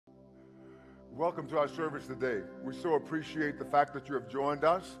Welcome to our service today. We so appreciate the fact that you have joined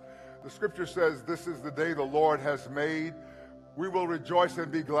us. The scripture says, this is the day the Lord has made. We will rejoice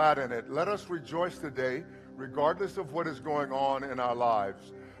and be glad in it. Let us rejoice today, regardless of what is going on in our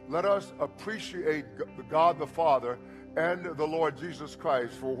lives. Let us appreciate God the Father and the Lord Jesus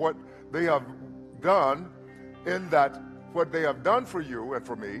Christ for what they have done, in that what they have done for you and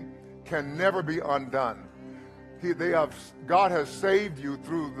for me can never be undone. God has saved you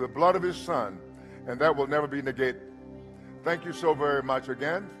through the blood of his Son, and that will never be negated. Thank you so very much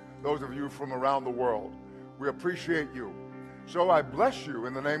again, those of you from around the world. We appreciate you. So I bless you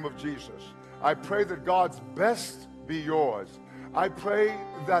in the name of Jesus. I pray that God's best be yours. I pray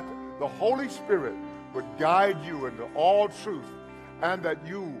that the Holy Spirit would guide you into all truth, and that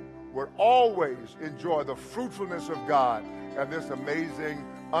you would always enjoy the fruitfulness of God and this amazing,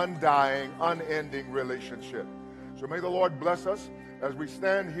 undying, unending relationship. So may the Lord bless us as we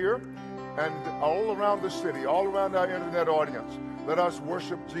stand here and all around the city, all around our internet audience. Let us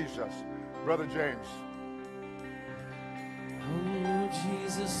worship Jesus. Brother James. Oh,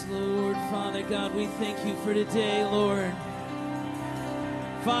 Jesus, Lord, Father God, we thank you for today, Lord.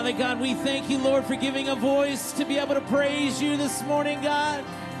 Father God, we thank you, Lord, for giving a voice to be able to praise you this morning, God,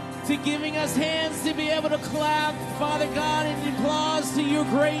 to giving us hands to be able to clap, Father God, and applause to your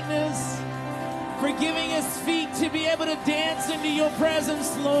greatness, for giving us feet to be able to dance into your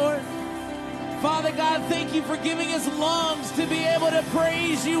presence, Lord. Father God, thank you for giving us lungs to be able to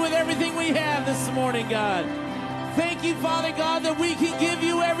praise you with everything we have this morning, God. Thank you, Father God, that we can give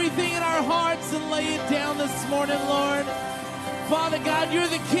you everything in our hearts and lay it down this morning, Lord. Father God, you're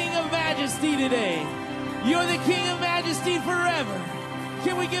the King of Majesty today. You're the King of Majesty forever.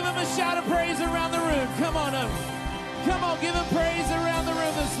 Can we give him a shout of praise around the room? Come on up. Come on, give him praise around the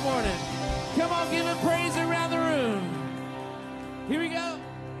room this morning. Come on, give him praise around the room. Here we go.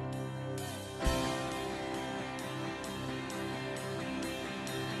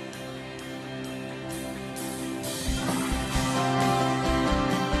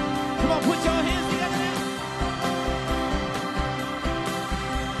 Come on, put your hands together now.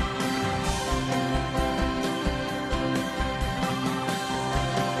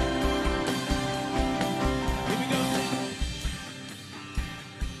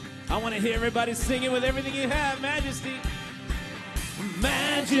 I want to hear everybody singing with everything you have. Majesty.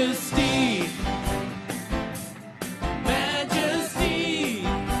 Majesty. Majesty.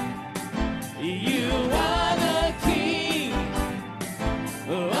 You are the King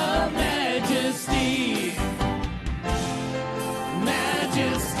of Majesty.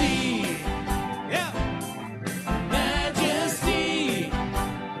 Majesty. Yeah. Majesty.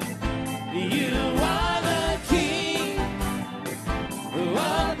 You are the King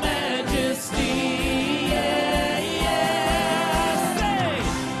of Majesty, yeah, yeah. Say,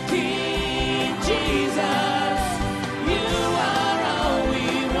 King Jesus, you are all we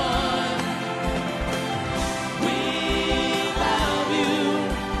want. We love you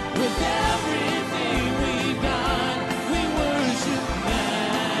with everything we've got. We worship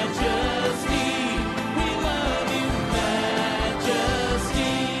Majesty. We love you,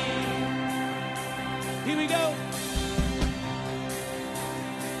 Majesty. Here we go.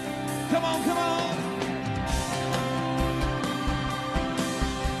 Come on, come on.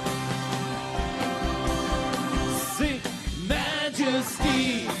 Sing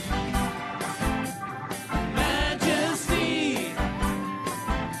Majesty. Majesty.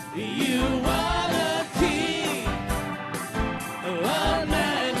 You are the King of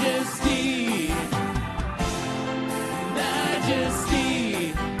Majesty.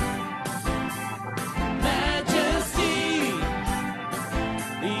 Majesty. Majesty.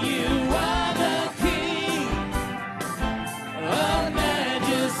 You are the King of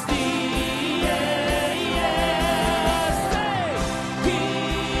Majesty, yeah, yeah. Say,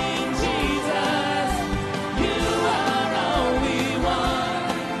 King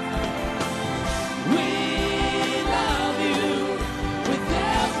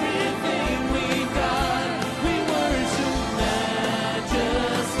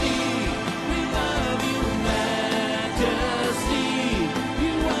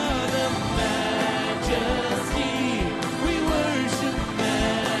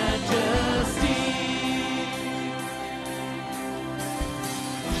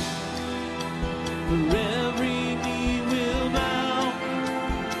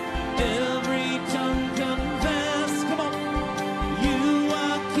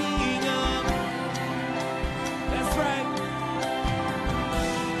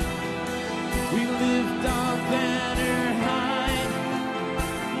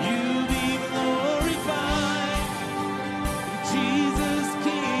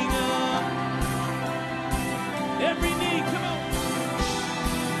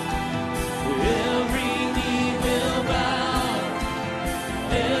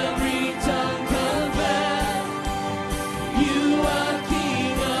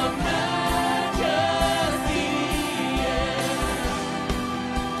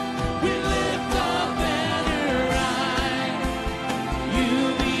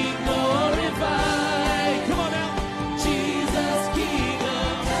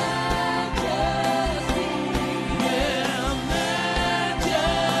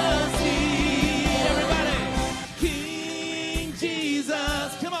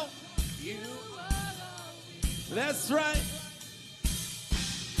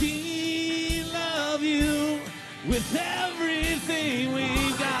with everything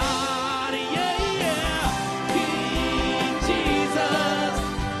we've got. Yeah, yeah. King Jesus,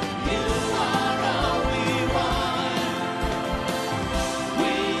 you are all we want.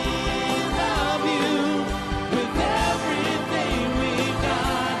 We love you with everything we've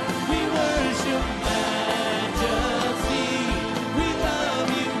got. We worship majesty. We love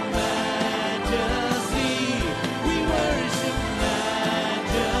you, majesty. We worship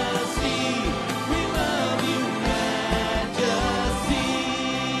majesty. We love you, majesty.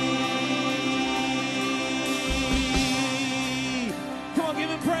 Come on, give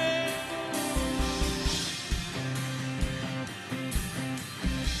him praise.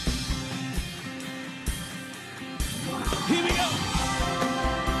 Here we go.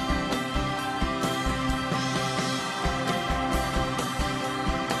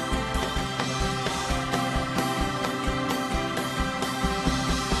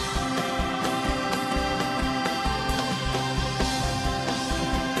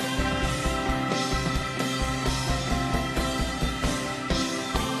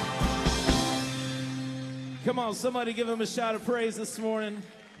 Come on, somebody give him a shout of praise this morning.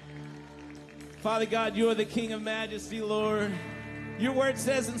 Father God, you are the King of majesty, Lord. Your word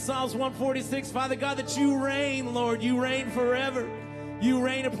says in Psalms 146, Father God, that you reign, Lord. You reign forever. You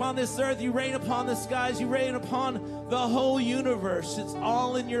reign upon this earth. You reign upon the skies. You reign upon the whole universe. It's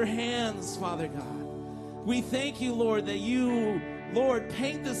all in your hands, Father God. We thank you, Lord, that you, Lord,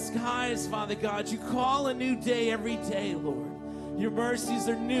 paint the skies, Father God. You call a new day every day, Lord. Your mercies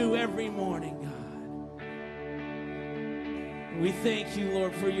are new every morning, God. We thank you,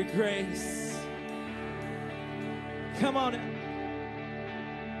 Lord, for your grace. Come on.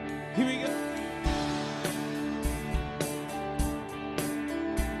 Here we go.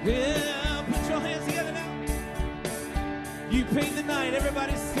 Yeah, put your hands together now. You paint the night,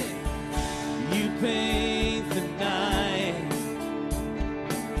 everybody sing. You paint the night.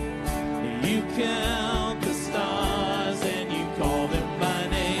 You count the stars and you call them by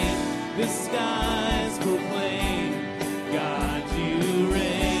name. The skies proclaim, God, you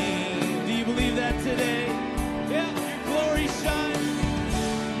reign. Do you believe that today? Yeah, your glory shine.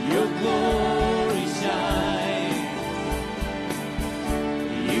 Your glory shine.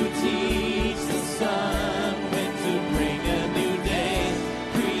 You teach the sun when to bring a new day.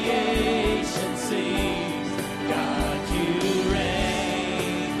 Creation sings, God, you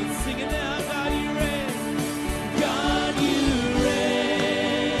reign. Let's sing it now, God, you reign. God, you reign.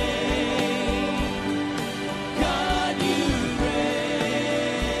 God, you reign.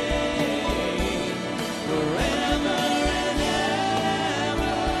 Forever and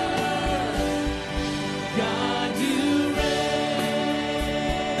ever. God, you reign.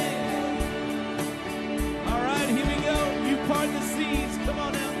 All right, here we go. You part the seas. Come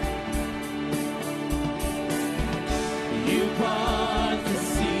on now. You part the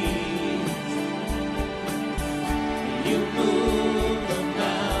seas. You move the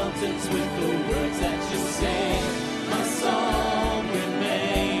mountains with the words that you say. My song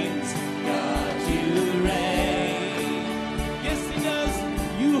remains. God, you reign. Yes, he does.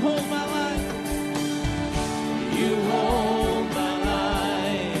 You hold my life. You hold my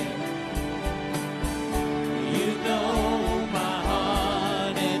life. You know my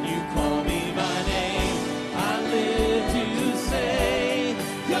heart and you call me by name. I live to say,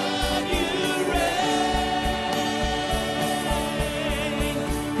 God, you reign.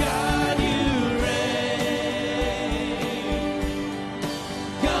 God, you reign.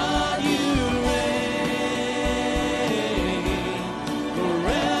 God, you reign.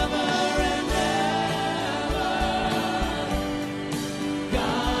 Forever and ever.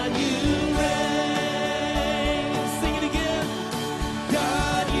 God, you reign. Sing it again.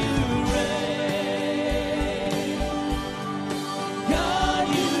 God, you reign. God,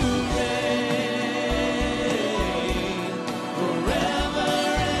 you reign. Forever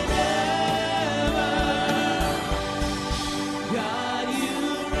and ever. God, you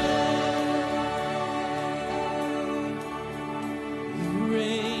reign. You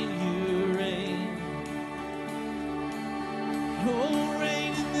reign, you reign. Oh,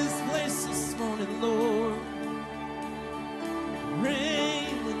 reign in this place this morning, Lord.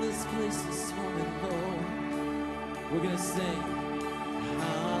 Reign in this place this morning, Lord. We're going to sing.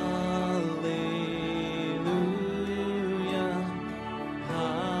 Hallelujah.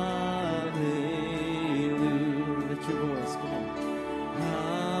 Hallelujah. Lift your voice. Come on.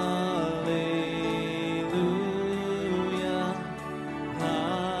 Hallelujah.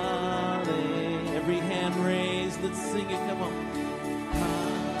 Hallelujah. Every hand raised. Let's sing it. Come on.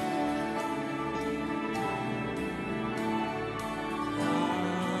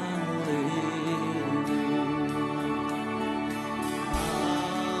 Hallelujah.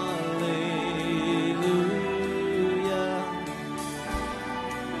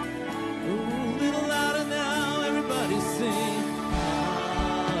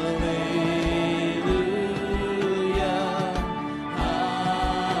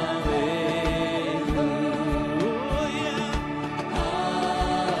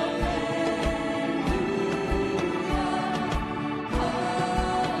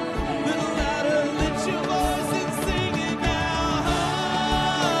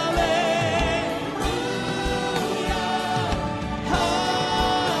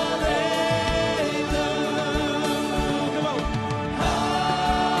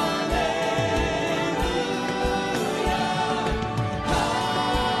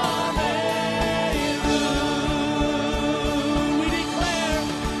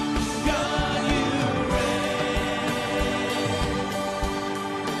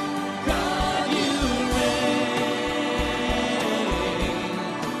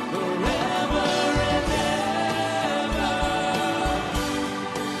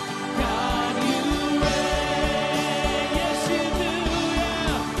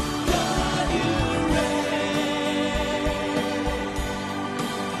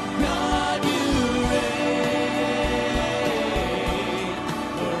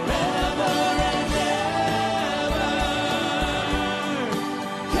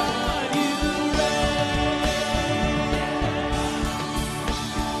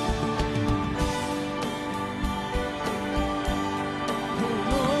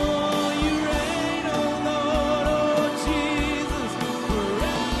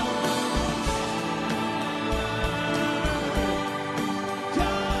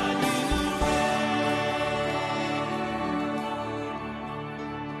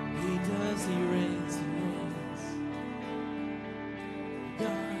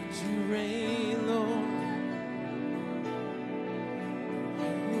 you reign, Lord.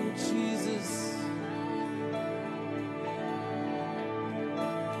 Oh, Jesus.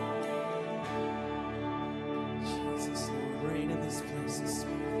 Jesus, Lord, reign in this place this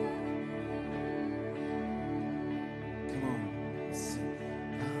morning. Come on, sing.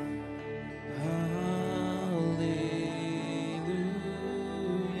 Hallelujah.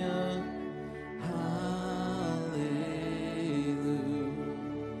 Hallelujah.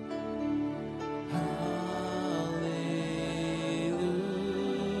 Hallelujah. Hallelujah.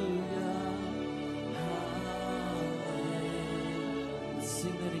 Let's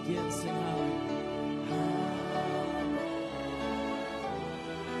sing that again. Sing hallelujah.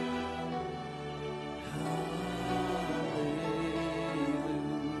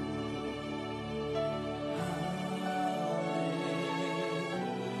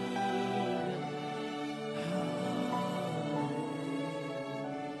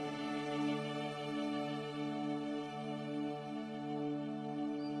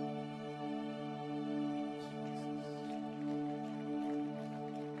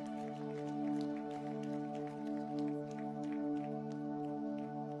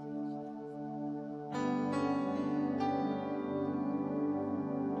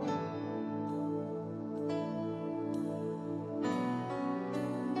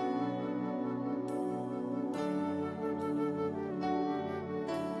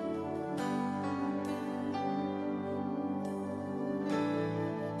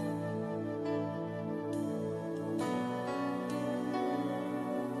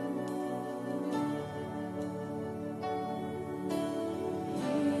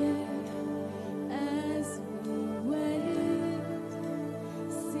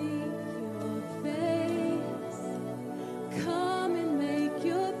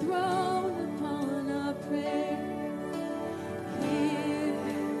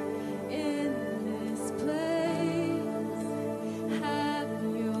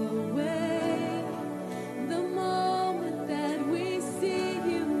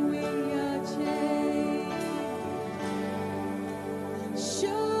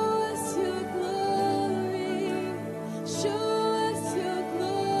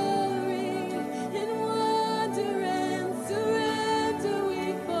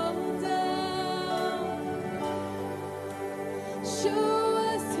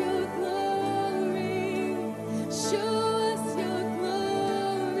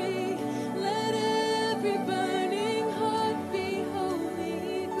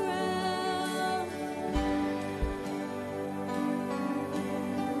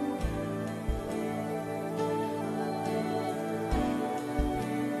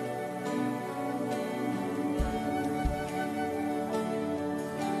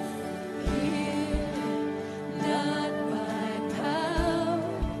 Not by power.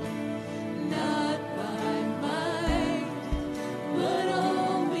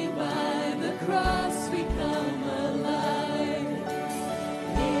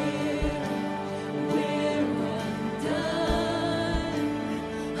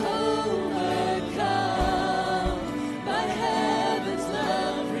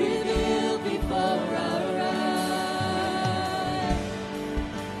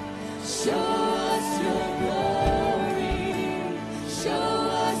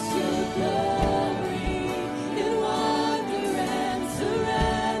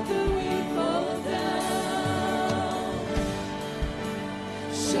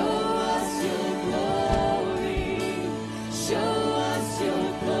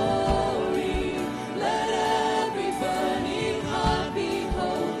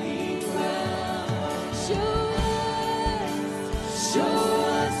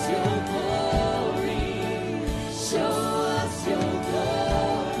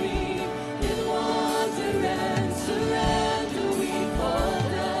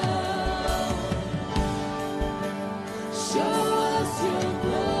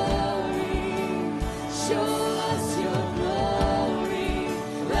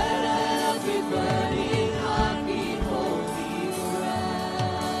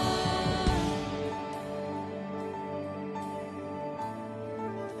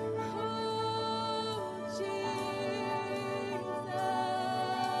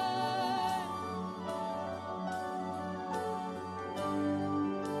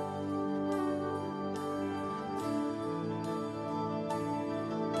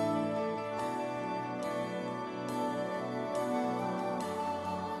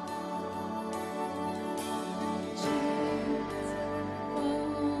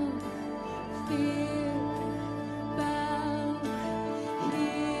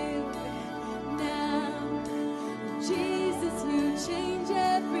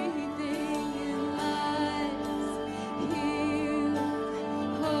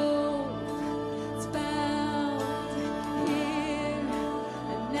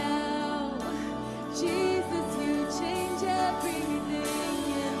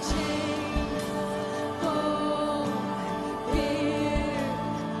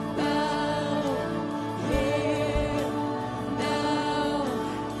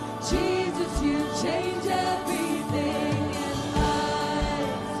 change everything in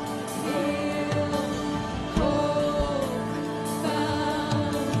lives. Heal, hope,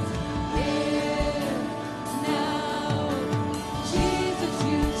 found here now. Jesus,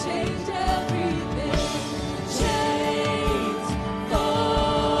 you change everything. Chains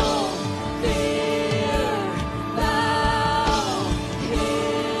fall, fear bow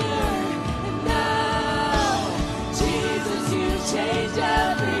here and now. Jesus, you change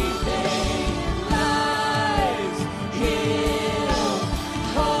everything. Lives heal,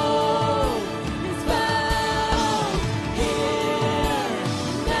 hope is found here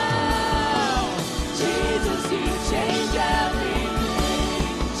now. Jesus, you change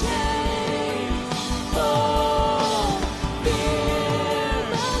everything. Chains fall, fear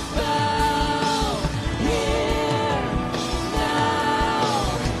must bow here now.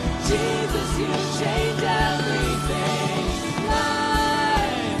 Jesus, you change everything.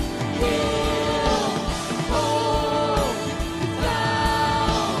 Life, heal, hope is found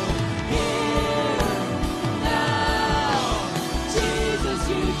here now.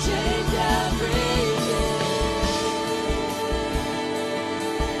 Jesus, you change everything.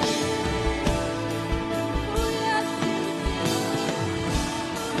 Oh, yes, you change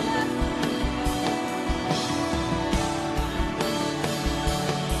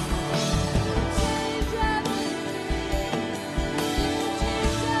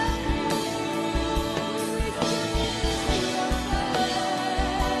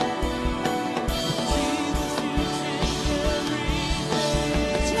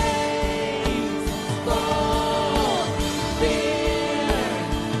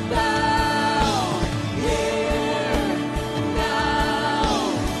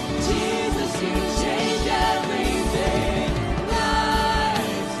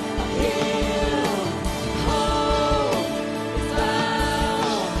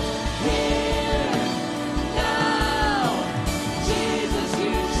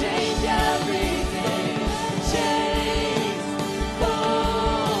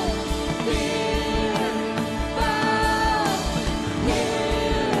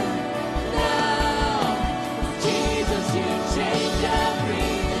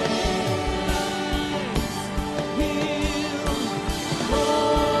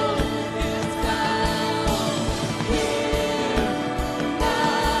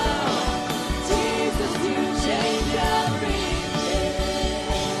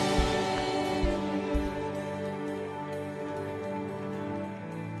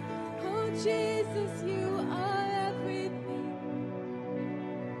Jesus, you are everything.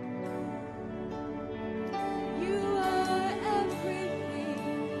 You are everything.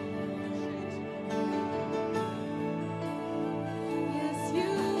 Yes,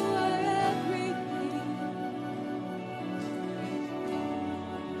 you are everything.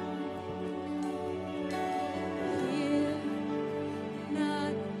 Here,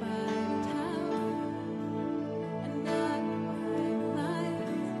 not by power and not by might,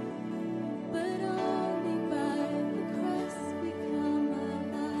 but only by the cross we come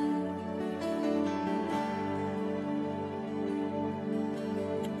alive.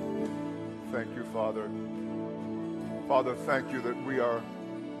 Thank you, Father. Father, thank you that we're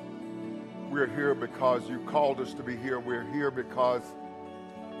here because you called us to be here. We're here because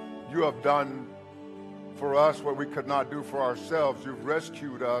you have done for us what we could not do for ourselves. You've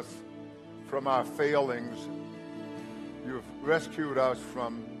rescued us from our failings. You've rescued us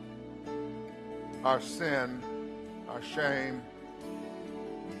from our sin, our shame,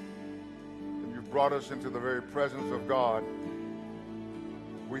 and you've brought us into the very presence of God.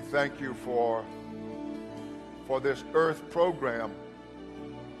 We thank you for this earth program,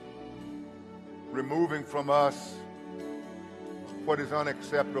 removing from us what is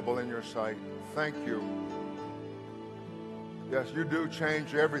unacceptable in your sight. Thank you. Yes, you do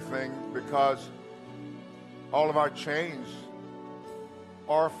change everything, because all of our chains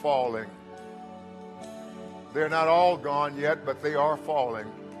are falling. They're not all gone yet, but they are falling.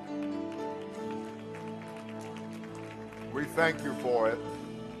 We thank you for it.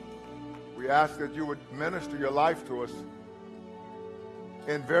 We ask that you would minister your life to us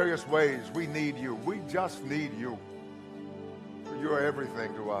in various ways. We need you. We just need you. You are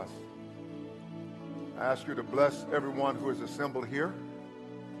everything to us. I ask you to bless everyone who is assembled here,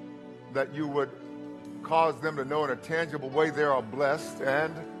 that you would cause them to know in a tangible way they are blessed,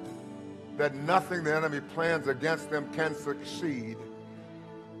 and that nothing the enemy plans against them can succeed.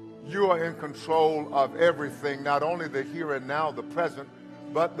 You are in control of everything, not only the here and now, the present,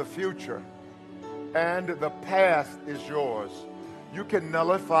 but the future. And the past is yours. You can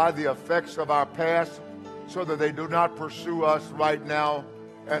nullify the effects of our past so that they do not pursue us right now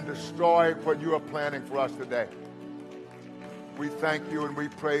and destroy what you are planning for us today. We thank you and we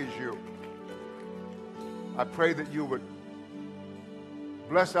praise you. I pray that you would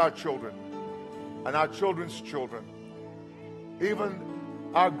bless our children and our children's children, even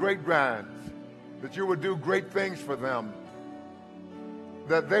our great-grands, that you would do great things for them,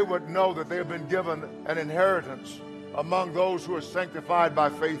 that they would know that they have been given an inheritance among those who are sanctified by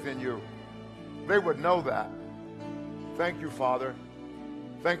faith in you. They would know that. Thank you, Father.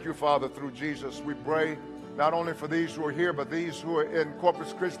 Thank you, Father, through Jesus. We pray not only for these who are here, but these who are in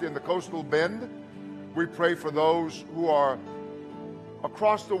Corpus Christi in the coastal bend. We pray for those who are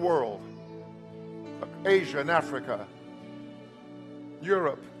across the world, Asia and Africa,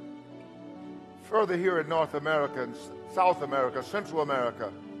 Europe, further here in North America and South America, Central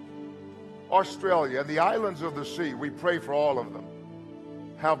America, Australia, and the islands of the sea. We pray for all of them.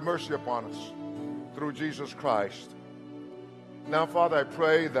 Have mercy upon us through Jesus Christ. Now, Father, I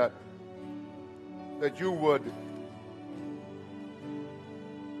pray that you would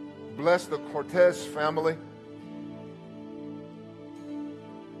bless the Cortez family.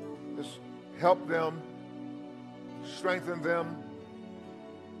 Just help them, strengthen them,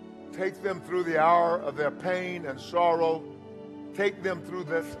 take them through the hour of their pain and sorrow. Take them through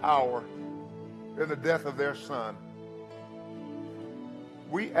this hour in the death of their son.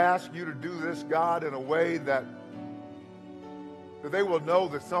 We ask you to do this, God, in a way that they will know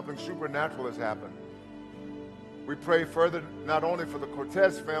that something supernatural has happened. We pray further not only for the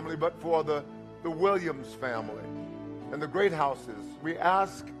Cortez family, but for the Williams family and the Great Houses. We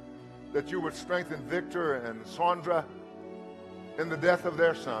ask that you would strengthen Victor and Sandra in the death of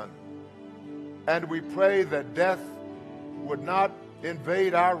their son. And we pray that death would not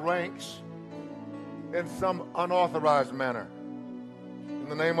invade our ranks in some unauthorized manner. In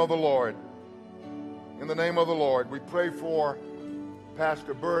the name of the Lord. In the name of the Lord. We pray for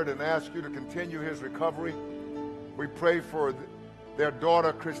Pastor Bird and ask you to continue his recovery. We pray for their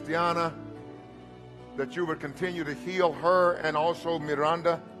daughter, Christiana, that you would continue to heal her and also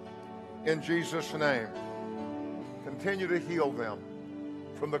Miranda in Jesus' name. Continue to heal them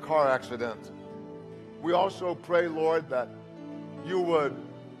from the car accident. We also pray, Lord, that you would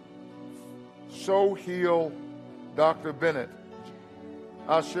so heal Dr. Bennett,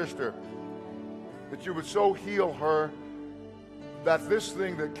 our sister, that you would so heal her that this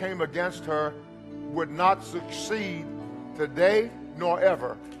thing that came against her would not succeed today nor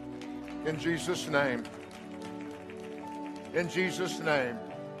ever. In Jesus' name. In Jesus' name.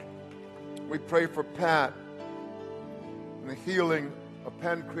 We pray for Pat and the healing of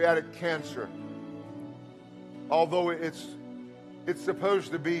pancreatic cancer. Although it's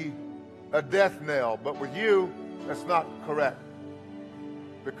supposed to be a death knell, but with you, that's not correct.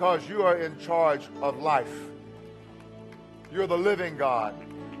 Because you are in charge of life. You're the living God.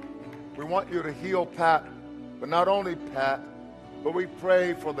 We want you to heal Pat, but not only Pat, but we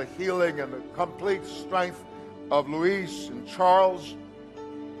pray for the healing and the complete strength of Luis and Charles,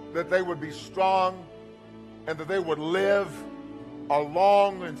 that they would be strong and that they would live a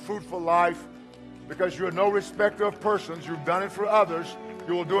long and fruitful life, because you're no respecter of persons. You've done it for others.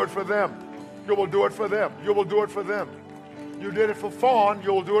 You will do it for them. You will do it for them. You will do it for them. You did it for Fawn.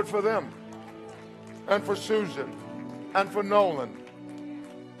 You will do it for them. And for Susan and for Nolan.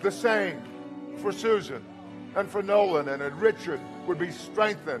 The same for Susan and for Nolan, and that Richard would be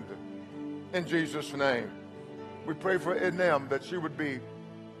strengthened in Jesus' name. We pray for Inem, that she would be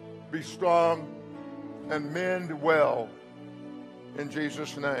strong and mend well in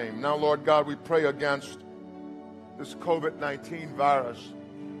Jesus' name. Now, Lord God, we pray against this COVID-19 virus.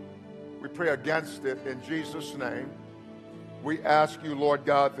 We pray against it in Jesus' name. We ask you, Lord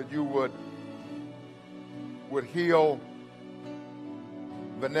God, that you would heal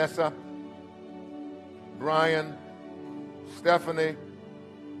Vanessa, Brian, Stephanie,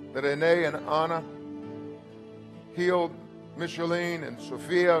 Renee and Anna. Heal Micheline and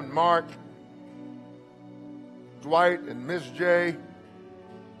Sophia and Mark, Dwight and Miss J,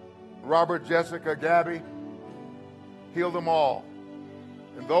 Robert, Jessica, Gabby. Heal them all.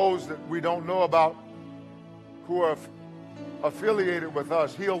 And those that we don't know about who are affiliated with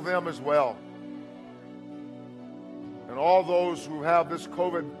us, heal them as well. And all those who have this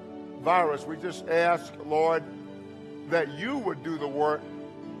COVID virus, we just ask, Lord, that you would do the work,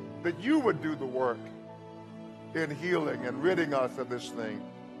 that you would do the work in healing and ridding us of this thing.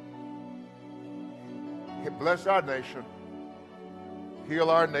 Bless our nation. Heal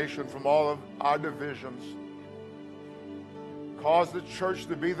our nation from all of our divisions. Cause the church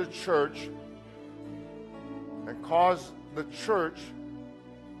to be the church, and cause the church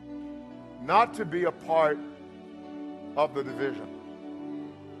not to be a part of the division.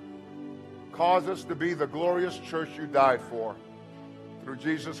 Cause us to be the glorious church you died for. Through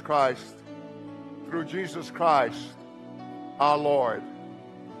Jesus Christ, our Lord,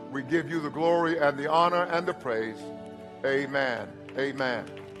 we give you the glory and the honor and the praise. Amen. Amen.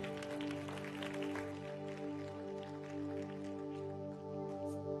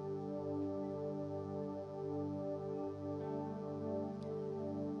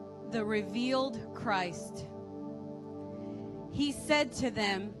 The revealed Christ. He said to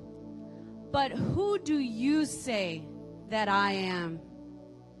them, "But who do you say that I am?"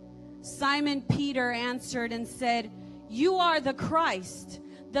 Simon Peter answered and said, "You are the Christ,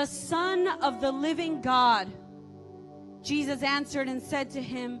 the Son of the living God." Jesus answered and said to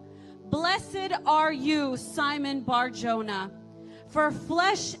him, "Blessed are you, Simon Bar-Jonah, for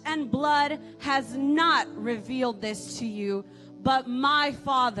flesh and blood has not revealed this to you, but my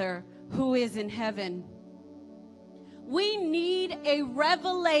Father who is in heaven." We need a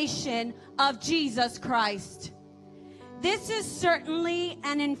revelation of Jesus Christ. This is certainly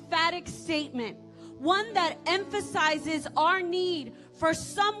an emphatic statement, one that emphasizes our need for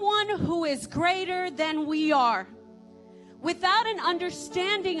someone who is greater than we are. Without an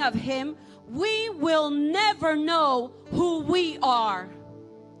understanding of him, we will never know who we are.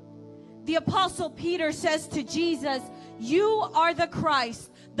 The Apostle Peter says to Jesus, "You are the Christ,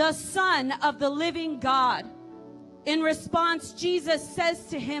 the Son of the living God." In response, Jesus says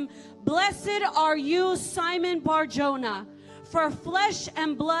to him, "Blessed are you, Simon Bar-Jonah, for flesh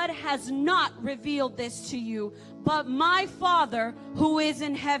and blood has not revealed this to you, but my Father who is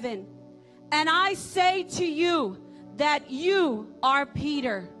in heaven. And I say to you that you are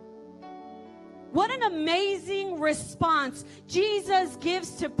Peter." What an amazing response Jesus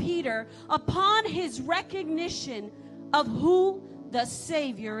gives to Peter upon his recognition of who the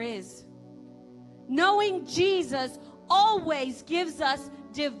Savior is. Knowing Jesus always gives us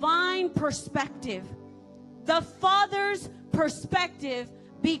divine perspective. The Father's perspective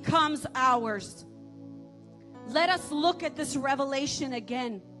becomes ours. Let us look at this revelation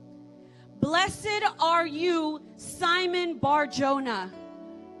again. Blessed are you, Simon Bar-Jonah.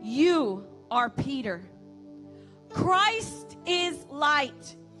 You are Peter. Christ is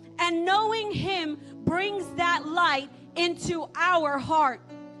light, and knowing him brings that light into our heart.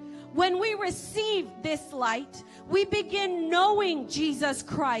 When we receive this light, we begin knowing Jesus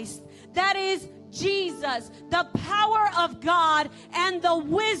Christ. That is Jesus, the power of God and the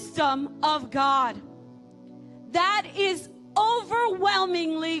wisdom of God. That is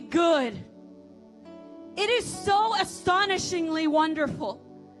overwhelmingly good. It is so astonishingly wonderful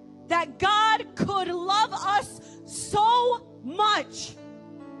that God could love us so much.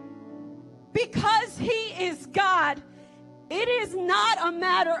 Because he is God, it is not a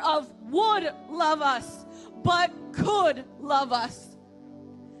matter of would love us, but could love us.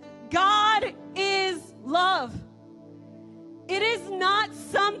 God is love. It is not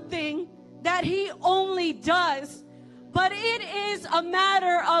something that he only does, but it is a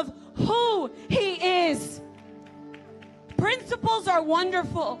matter of who he is. Principles are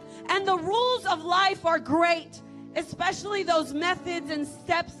wonderful, and the rules of life are great, especially those methods and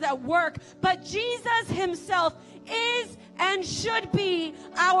steps that work. But Jesus himself is and should be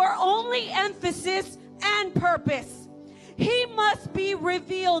our only emphasis and purpose. He must be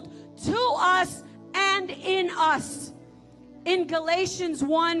revealed to us and in us. In Galatians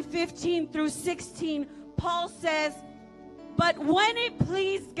 1:15 through 16, Paul says, "But when it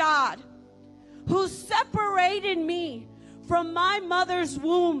pleased God, who separated me from my mother's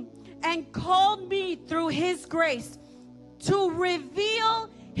womb and called me through his grace to reveal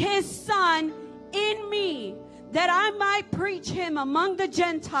his Son in me, that I might preach him among the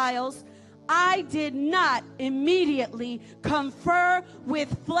Gentiles, I did not immediately confer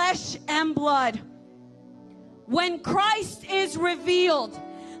with flesh and blood." When Christ is revealed,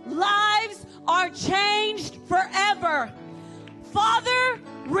 lives are changed forever. Father,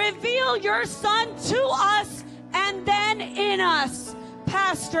 reveal your Son to us and then in us.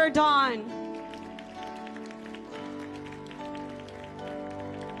 Pastor Don.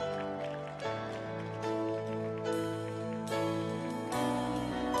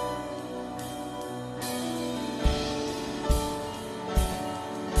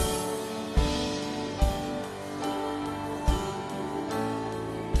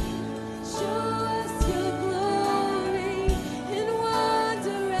 Show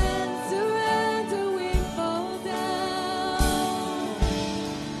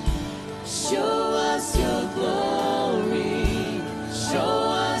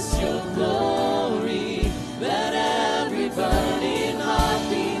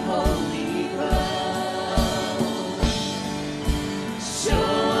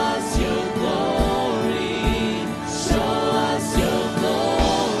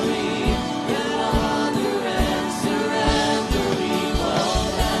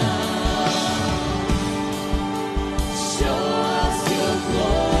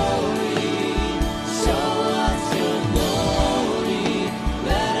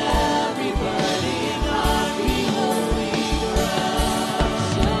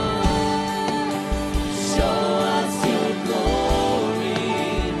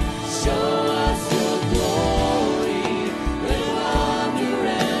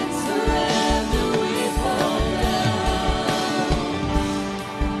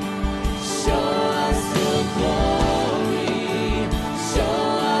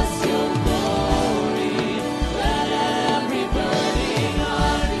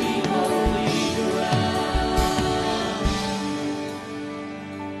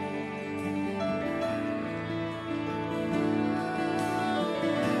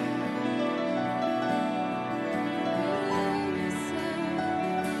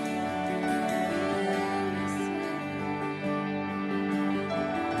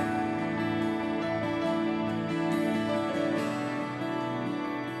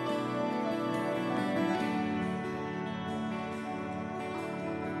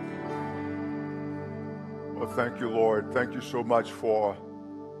Well, thank you, Lord. Thank you so much for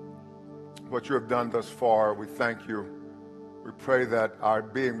what you have done thus far. We thank you. We pray that our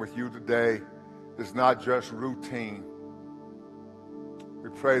being with you today is not just routine. We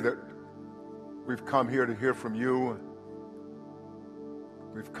pray that we've come here to hear from you.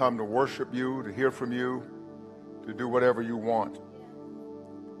 We've come to worship you, to hear from you, to do whatever you want.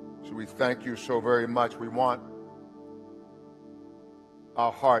 So we thank you so very much. We want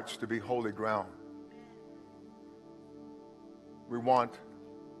our hearts to be holy ground. We want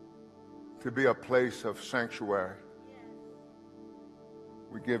to be a place of sanctuary.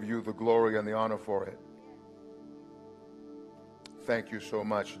 We give you the glory and the honor for it. Thank you so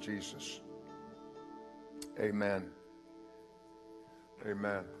much, Jesus. Amen.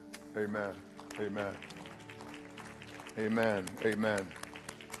 Amen. Amen. Amen. Amen. Amen.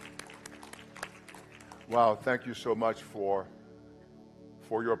 Wow, thank you so much for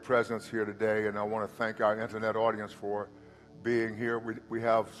your presence here today, and I want to thank our internet audience for being here. We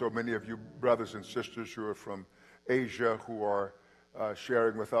have so many of you brothers and sisters who are from Asia who are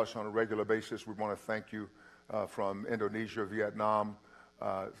sharing with us on a regular basis. We want to thank you from Indonesia, Vietnam,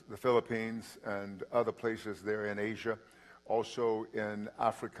 the Philippines, and other places there in Asia. Also in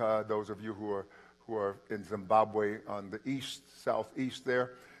Africa, those of you who are in Zimbabwe on the east, southeast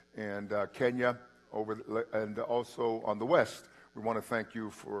there, and Kenya, and also on the west. We want to thank you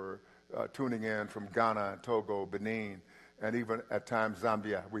for tuning in from Ghana, Togo, Benin, and even at times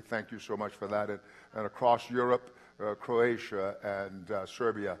Zambia. We thank you so much for that. And across Europe, Croatia and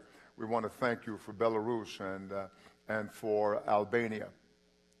Serbia. We want to thank you for Belarus and for Albania.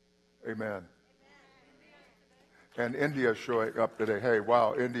 Amen. And India showing up today. Hey,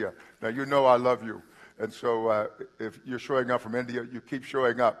 wow, India. Now, you know I love you. And so if you're showing up from India, you keep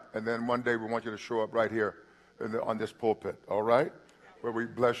showing up. And then one day we want you to show up right here on this pulpit, all right? Where we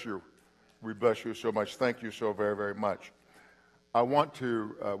bless you. We bless you so much. Thank you so very, very much. I want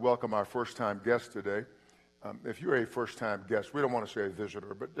to welcome our first-time guest today. If you're a first-time guest, we don't want to say a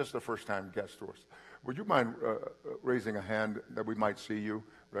visitor, but just a first-time guest to us. Would you mind raising a hand that we might see you,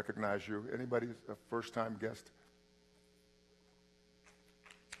 recognize you? Anybody a first-time guest?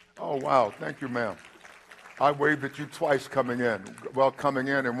 Oh, wow. Thank you, ma'am. I waved at you twice coming in. Well, coming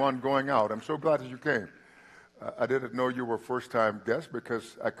in and one going out. I'm so glad that you came. I didn't know you were a first-time guest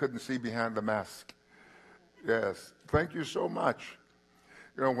because I couldn't see behind the mask. Yes. Thank you so much.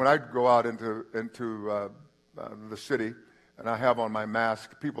 You know, when I go out into the city and I have on my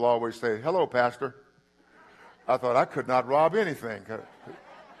mask, people always say, "Hello, Pastor." I thought I could not rob anything.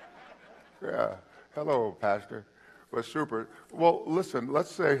 Yeah. Hello, Pastor. Well, super. Well, listen,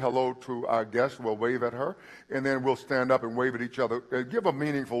 let's say hello to our guest. We'll wave at her, and then we'll stand up and wave at each other. And give a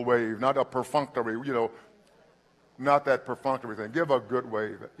meaningful wave, not a perfunctory, not that perfunctory thing. Give a good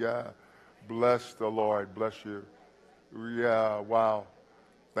wave. Yeah. Bless the Lord. Bless you. Yeah. Wow.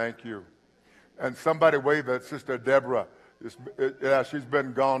 Thank you. And somebody wave at Sister Deborah. Yeah, she's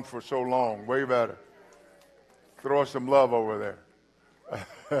been gone for so long. Wave at her. Throw some love over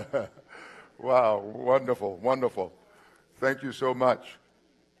there. Wow. Wonderful. Wonderful. Thank you so much.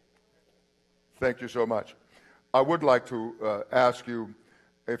 Thank you so much. I would like to ask you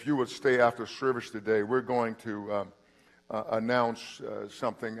if you would stay after service today. We're going to announce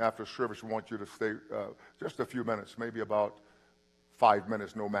something after service. We want you to stay just a few minutes, maybe about 5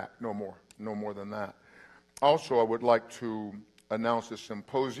 minutes, no more than that. Also, I would like to announce a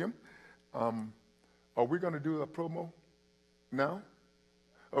symposium. Are we going to do a promo now?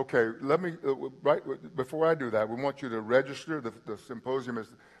 Okay, let me, right before I do that, we want you to register. The symposium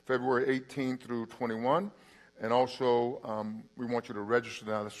is February 18 through 21. And also, we want you to register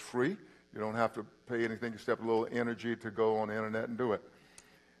now. It's free. You don't have to pay anything except a little energy to go on the internet and do it.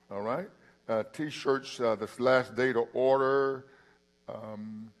 All right? T-shirts, this last day to order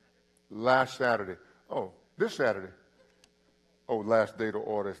last Saturday. Oh, this Saturday. Oh, last day to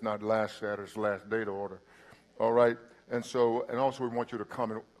order. It's not last Saturday, it's last day to order. All right? And also we want you to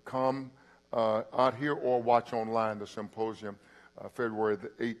come out here or watch online the symposium February the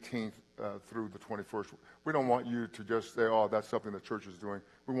 18th through the 21st. We don't want you to just say, "Oh, that's something the church is doing."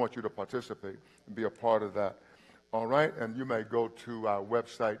 We want you to participate and be a part of that. All right? And you may go to our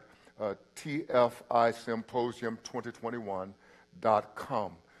website,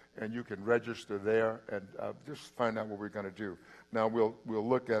 tfisymposium2021.com, and you can register there and just find out what we're going to do. Now we'll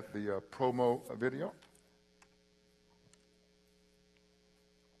look at the promo video.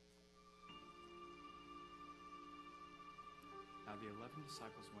 Now the 11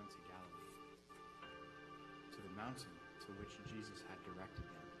 disciples went to Galilee, to the mountain to which Jesus had directed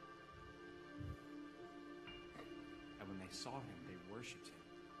them. And when they saw him, they worshipped him,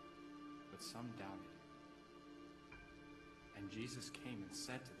 but some doubted. And Jesus came and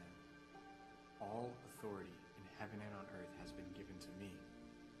said to them, "All authority in heaven and on earth has been given to me.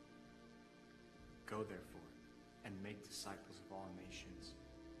 Go therefore and make disciples of all nations,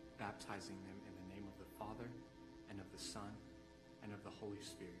 baptizing them in the name of the Father and of the Son and of the Holy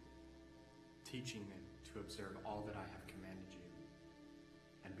Spirit, teaching them to observe all that I have commanded you.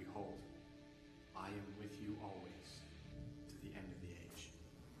 And behold, I am with you always to the end of the age."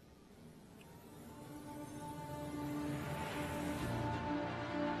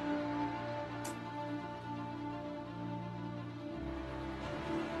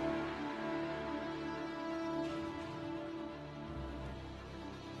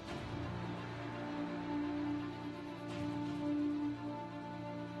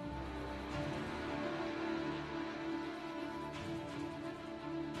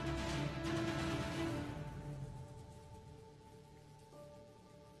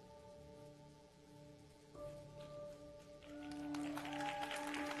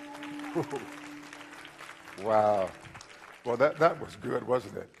 Wow. Well, that was good,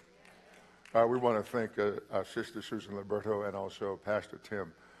 wasn't it? We want to thank our sister Susan Liberto and also Pastor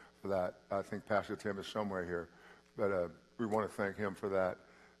Tim for that. I think Pastor Tim is somewhere here, but we want to thank him for that.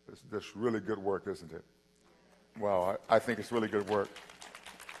 This really good work, isn't it? Wow, I think it's really good work.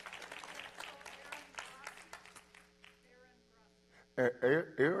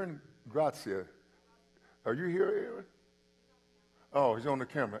 Aaron Grazia, are you here, Aaron? Oh, he's on the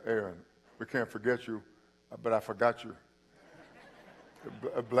camera. Aaron, we can't forget you, but I forgot you.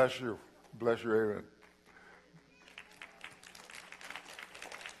 Bless you. Bless you, Aaron.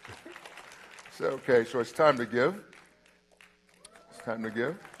 So it's time to give. It's time to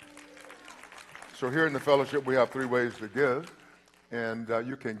give. So here in the fellowship, we have 3 ways to give. And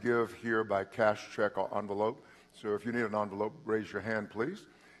you can give here by cash, check, or envelope. So if you need an envelope, raise your hand, please.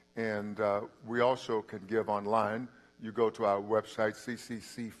 And we also can give online. You go to our website,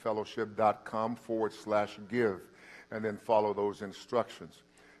 cccfellowship.com/give, and then follow those instructions.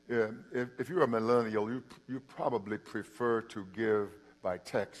 If you're a millennial, you probably prefer to give by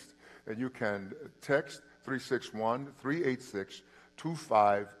text. And you can text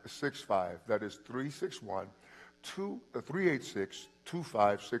 361-386-2565. That is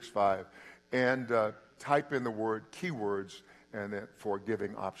 386-2565. And type in the word keywords and then for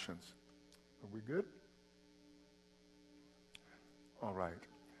giving options. Are we good? All right.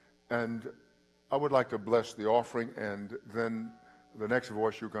 And I would like to bless the offering, and then the next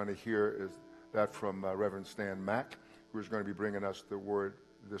voice you're going to hear is that from Reverend Stan Mack, who is going to be bringing us the word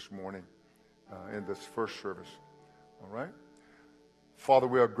this morning in this first service. All right? Father,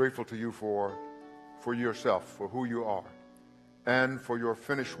 we are grateful to you for yourself, for who you are, and for your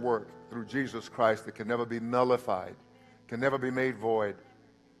finished work through Jesus Christ that can never be nullified, can never be made void,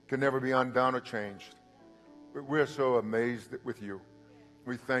 can never be undone or changed. We're so amazed with you.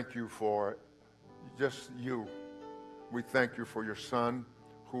 We thank you for just you. We thank you for your Son,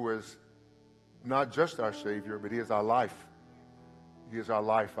 who is not just our Savior, but he is our life. He is our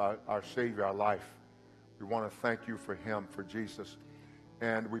life, our Savior, our life. We want to thank you for him, for Jesus.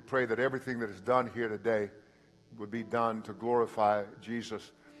 And we pray that everything that is done here today would be done to glorify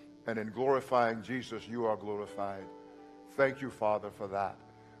Jesus. And in glorifying Jesus, you are glorified. Thank you, Father, for that.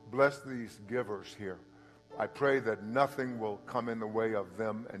 Bless these givers here. I pray that nothing will come in the way of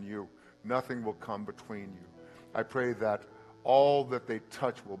them and you. Nothing will come between you. I pray that all that they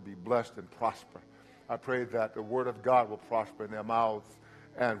touch will be blessed and prosper. I pray that the word of God will prosper in their mouths,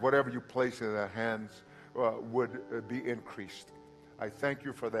 and whatever you place in their hands would be increased. I thank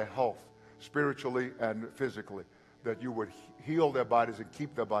you for their health, spiritually and physically, that you would heal their bodies and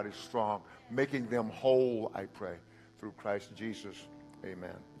keep their bodies strong, making them whole, I pray, through Christ Jesus.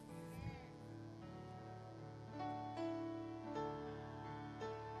 Amen.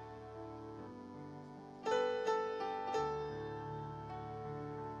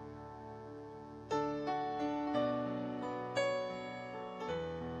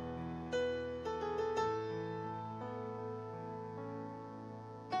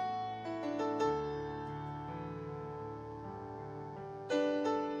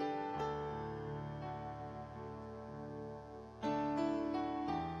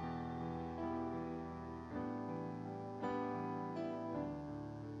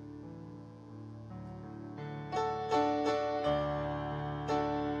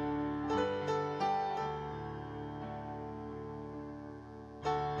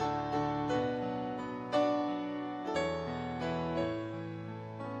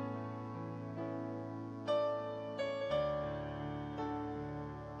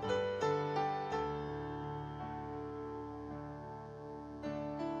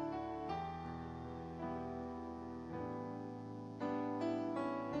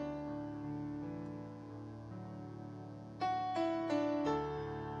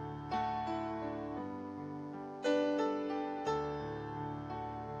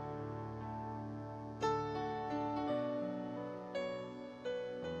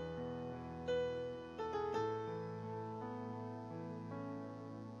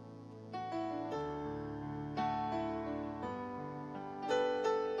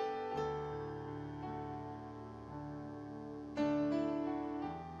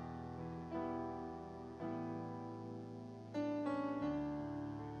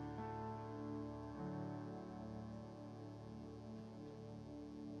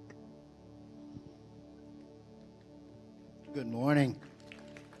 Good morning.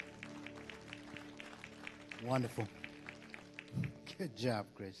 Wonderful. Good job,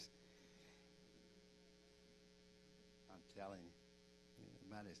 Chris. I'm telling you,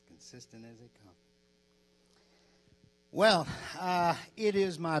 you're about as consistent as they come. Well, it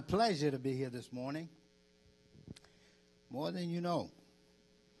is my pleasure to be here this morning. More than you know.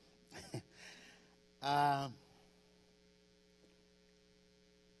 I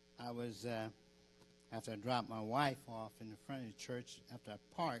was, after I dropped my wife off in the front of the church, after I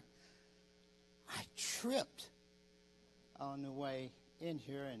parked, I tripped on the way in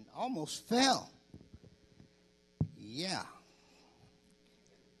here and almost fell. Yeah.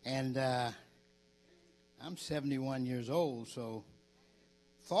 And I'm 71 years old, so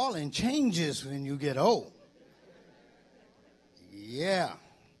falling changes when you get old. Yeah.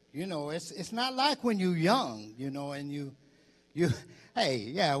 You know, it's not like when you're young, you know, and you hey,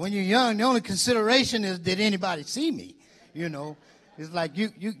 yeah, when you're young, the only consideration is, did anybody see me? You know, it's like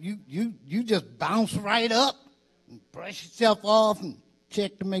you just bounce right up and brush yourself off and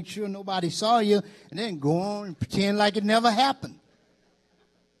check to make sure nobody saw you, and then go on and pretend like it never happened.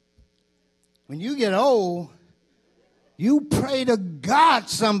 When you get old, you pray to God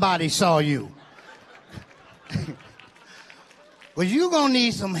somebody saw you. But you're going to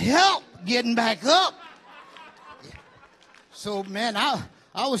need some help getting back up. So, man, I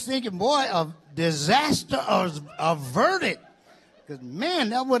was thinking, boy, a disaster averted. Because, man,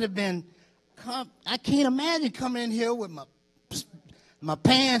 that would have been, I can't imagine coming in here with my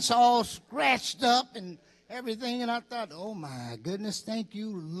pants all scratched up and everything. And I thought, oh, my goodness, thank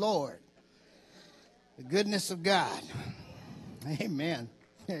you, Lord. The goodness of God. Amen.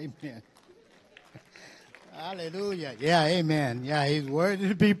 Amen. Hallelujah. Yeah, amen. Yeah, he's worthy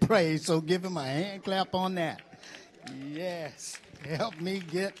to be praised, so give him a hand clap on that. Yes, help me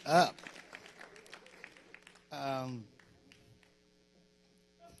get up. Yeah,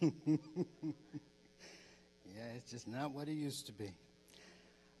 it's just not what it used to be.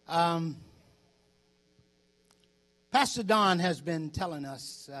 Pastor Don has been telling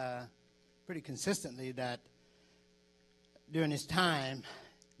us pretty consistently that during his time,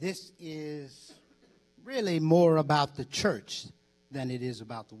 this is really more about the church than it is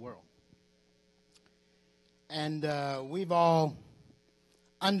about the world. And we've all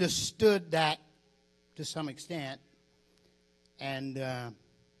understood that to some extent, and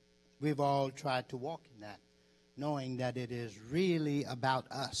we've all tried to walk in that, knowing that it is really about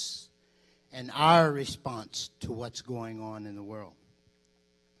us and our response to what's going on in the world.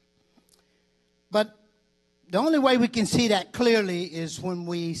 But the only way we can see that clearly is when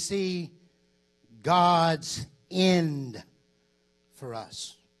we see God's end for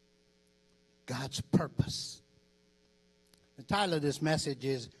us, God's purpose. The title of this message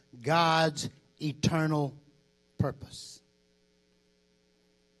is God's Eternal Purpose.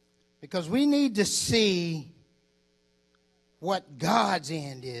 Because we need to see what God's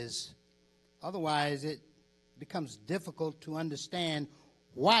end is. Otherwise, it becomes difficult to understand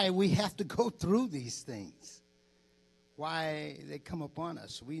why we have to go through these things, why they come upon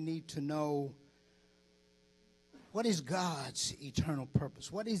us. We need to know, what is God's eternal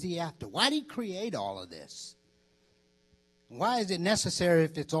purpose? What is he after? Why did he create all of this? Why is it necessary,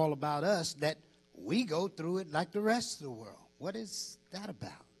 if it's all about us, that we go through it like the rest of the world? What is that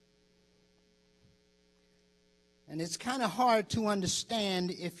about? And it's kind of hard to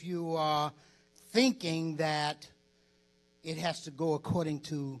understand if you are thinking that it has to go according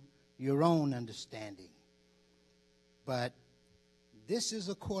to your own understanding. But this is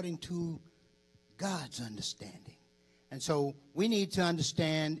according to God's understanding. And so we need to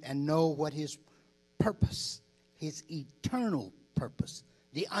understand and know what his purpose, his eternal purpose,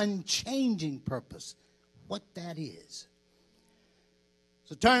 the unchanging purpose, what that is.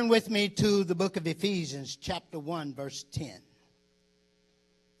 So turn with me to the book of Ephesians, chapter 1, verse 10.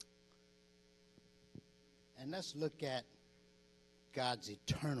 And let's look at God's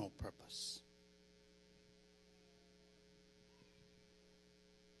eternal purpose.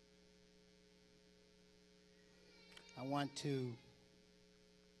 I want to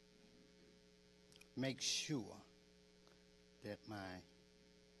make sure that my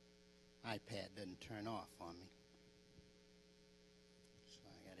iPad doesn't turn off on me. So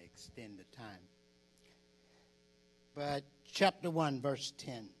I got to extend the time. But chapter 1, verse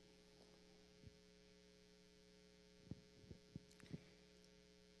 10.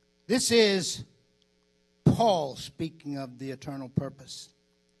 This is Paul speaking of the eternal purpose.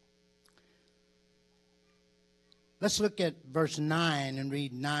 Let's look at verse 9 and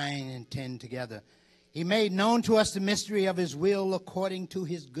read 9 and 10 together. He made known to us the mystery of his will according to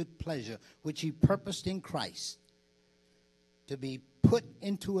his good pleasure, which he purposed in Christ, to be put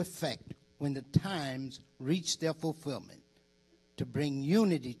into effect when the times reach their fulfillment, to bring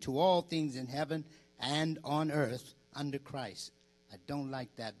unity to all things in heaven and on earth under Christ. I don't like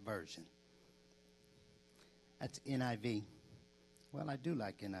that version. That's NIV. Well, I do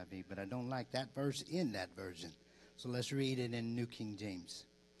like NIV, but I don't like that verse in that version. So let's read it in New King James.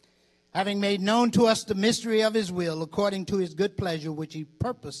 Having made known to us the mystery of his will, according to his good pleasure, which he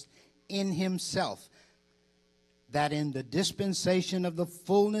purposed in himself, that in the dispensation of the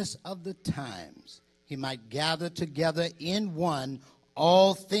fullness of the times he might gather together in one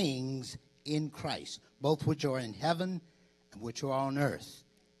all things in Christ, both which are in heaven and which are on earth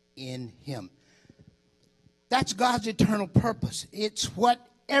in him. That's God's eternal purpose. It's what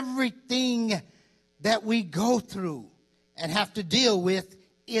everything that we go through and have to deal with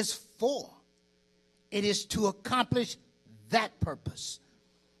is for. It is to accomplish that purpose,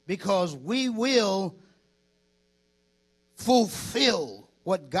 because we will fulfill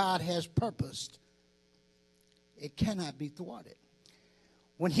what God has purposed. It cannot be thwarted.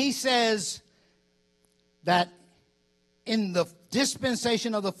 When he says that in the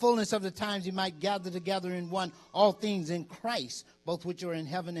dispensation of the fullness of the times he might gather together in one all things in Christ, both which are in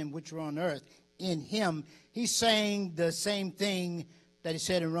heaven and which are on earth, in him, he's saying the same thing that he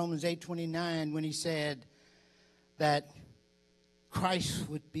said in Romans 8:29 when he said that Christ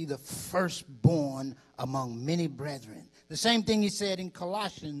would be the firstborn among many brethren. The same thing he said in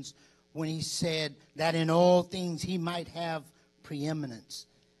Colossians when he said that in all things he might have preeminence.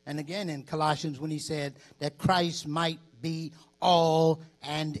 And again in Colossians when he said that Christ might be all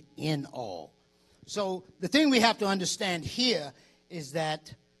and in all. So the thing we have to understand here is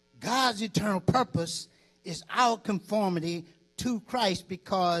that God's eternal purpose is our conformity to Christ,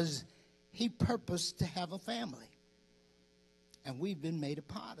 because he purposed to have a family. And we've been made a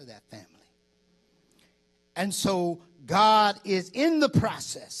part of that family. And so God is in the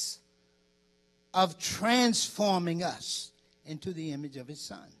process of transforming us into the image of his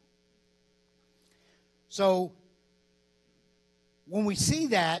Son. So when we see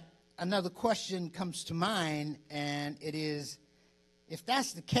that, another question comes to mind, and it is, if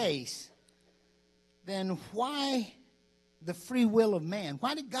that's the case, then why the free will of man?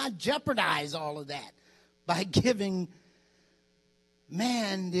 Why did God jeopardize all of that by giving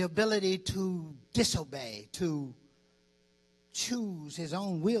man the ability to disobey, to choose his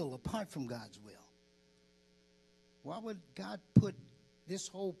own will apart from God's will? Why would God put this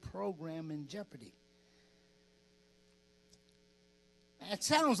whole program in jeopardy? It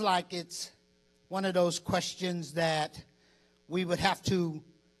sounds like it's one of those questions that we would have to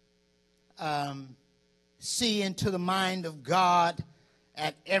see into the mind of God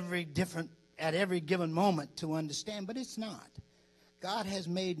at every given moment to understand, but it's not. God has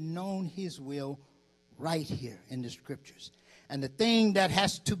made known his will right here in the scriptures. And the thing that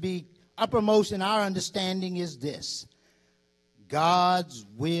has to be uppermost in our understanding is this: God's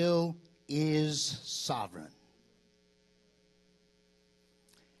will is sovereign.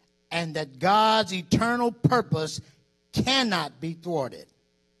 And that God's eternal purpose cannot be thwarted.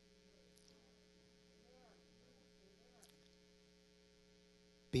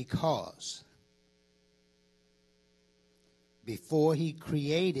 Because before he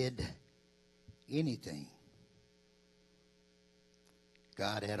created anything,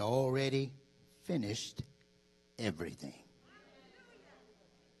 God had already finished everything.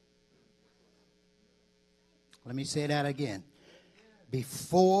 Let me say that again.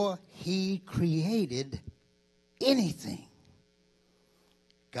 Before he created anything,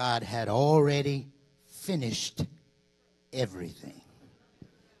 God had already finished everything.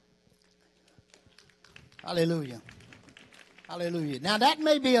 Hallelujah. Hallelujah. Now that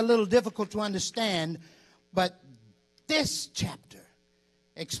may be a little difficult to understand, but this chapter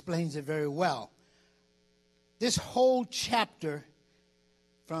explains it very well. This whole chapter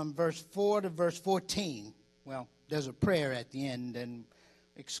from verse 4 to verse 14, well, there's a prayer at the end, and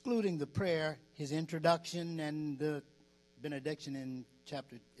excluding the prayer, his introduction and the benediction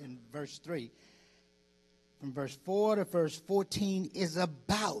in verse 3, from verse 4 to verse 14 is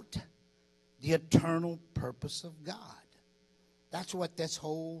about the eternal purpose of God. That's what this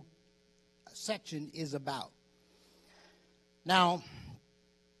whole section is about. Now,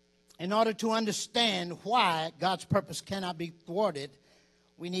 in order to understand why God's purpose cannot be thwarted,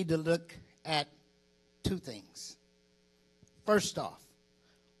 we need to look at two things. First off,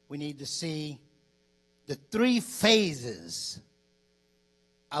 we need to see the three phases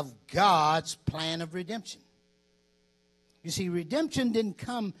of God's plan of redemption. You see, redemption didn't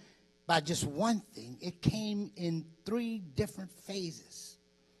come by just one thing. It came in three different phases.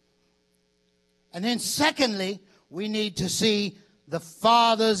 And then secondly, we need to see the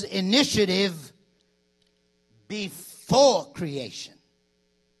Father's initiative before creation.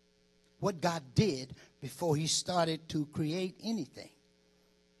 What God did before he started to create anything.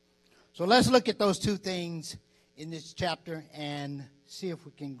 So let's look at those two things in this chapter and see if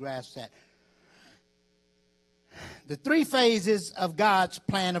we can grasp that. The three phases of God's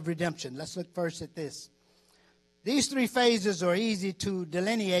plan of redemption. Let's look first at this. These three phases are easy to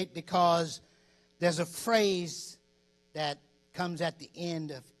delineate because there's a phrase that comes at the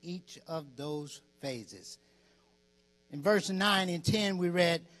end of each of those phases. In verse 9 and 10 we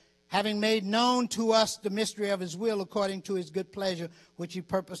read, having made known to us the mystery of his will according to his good pleasure, which he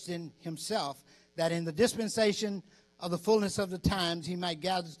purposed in himself, that in the dispensation of the fullness of the times he might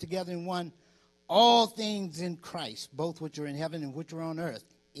gather together in one all things in Christ, both which are in heaven and which are on earth,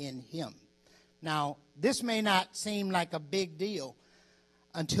 in him. Now, this may not seem like a big deal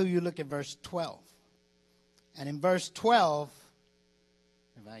until you look at verse 12. And in verse 12,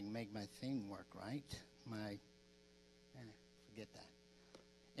 if I can make my thing work right, forget that.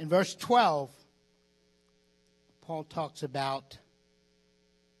 In verse 12, Paul talks about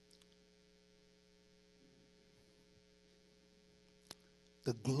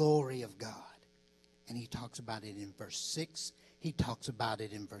the glory of God. And he talks about it in verse 6. He talks about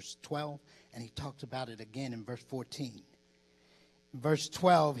it in verse 12. And he talks about it again in verse 14. In verse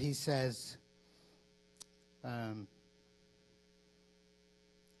 12, he says, I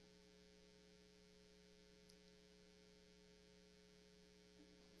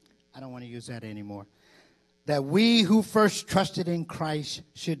don't want to use that anymore. That we who first trusted in Christ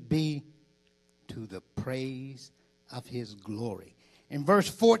should be to the praise of his glory. In verse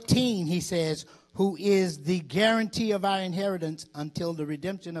 14, he says, who is the guarantee of our inheritance until the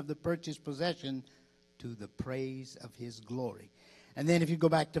redemption of the purchased possession to the praise of his glory. And then if you go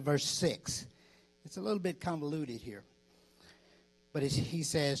back to verse 6, it's a little bit convoluted here. But he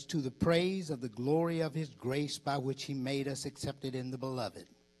says, to the praise of the glory of his grace by which he made us accepted in the beloved.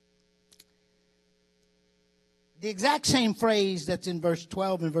 The exact same phrase that's in verse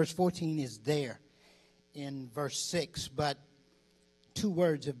 12 and verse 14 is there in verse 6, but two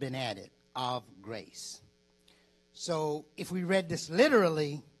words have been added, of grace. So if we read this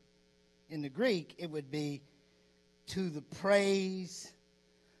literally in the Greek, it would be to the praise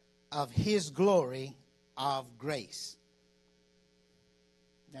of his glory of grace.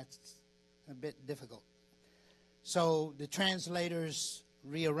 That's a bit difficult. So the translators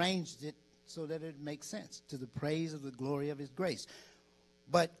rearranged it so that it makes sense, to the praise of the glory of his grace.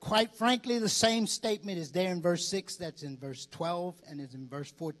 But quite frankly, the same statement is there in verse 6, that's in verse 12, and is in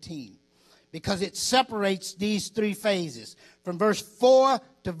verse 14. Because it separates these three phases. From verse 4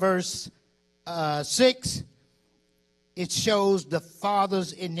 to verse 6, it shows the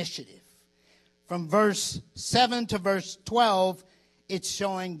Father's initiative. From verse 7 to verse 12, it's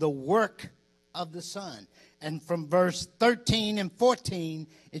showing the work of the Son. And from verse 13 and 14,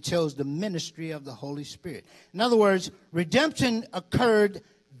 it shows the ministry of the Holy Spirit. In other words, redemption occurred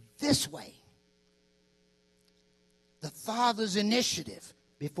this way. The Father's initiative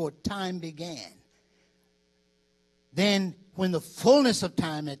before time began. Then, when the fullness of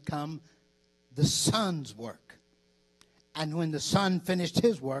time had come, the Son's work. And when the Son finished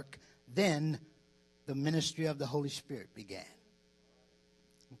his work, then the ministry of the Holy Spirit began.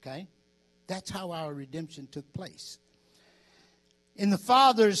 Okay? That's how our redemption took place. In the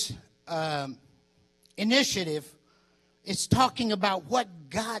Father's initiative, it's talking about what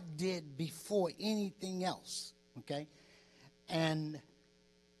God did before anything else. Okay? And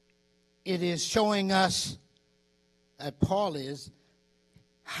it is showing us, Paul is,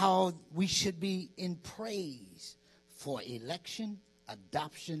 how we should be in praise for election,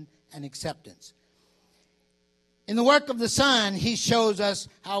 adoption, and acceptance. In the work of the Son, he shows us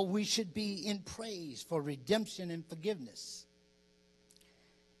how we should be in praise for redemption and forgiveness.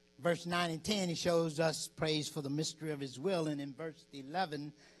 Verse 9 and 10, he shows us praise for the mystery of his will. And in verse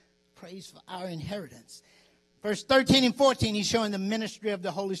 11, praise for our inheritance. Verse 13 and 14, he's showing the ministry of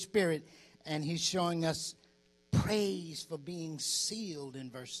the Holy Spirit. And he's showing us praise for being sealed in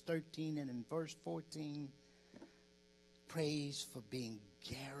verse 13. And in verse 14, praise for being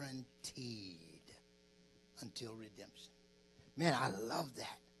guaranteed until redemption. Man, I love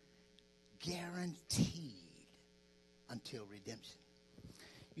that. Guaranteed until redemption.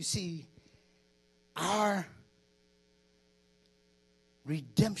 You see, our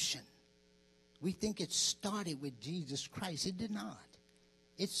redemption, we think it started with Jesus Christ. It did not.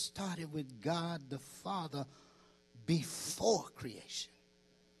 It started with God the Father before creation.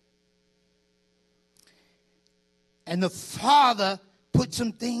 And the Father put put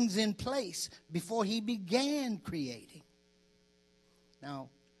some things in place before he began creating. Now,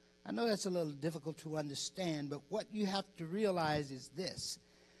 I know that's a little difficult to understand, but what you have to realize is this.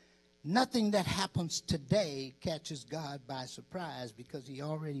 Nothing that happens today catches God by surprise because he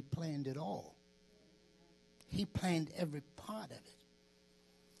already planned it all. He planned every part of it.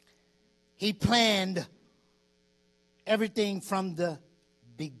 He planned everything from the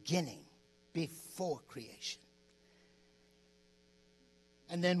beginning, before creation.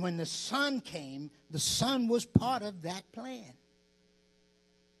 And then when the Son came, the Son was part of that plan.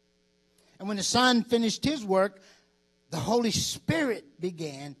 And when the Son finished his work, the Holy Spirit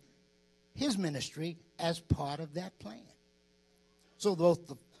began his ministry as part of that plan. So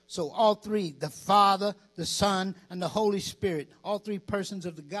all three, the Father, the Son, and the Holy Spirit, all three persons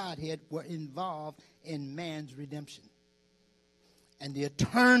of the Godhead were involved in man's redemption. And the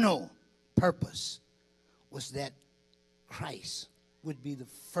eternal purpose was that Christ would be the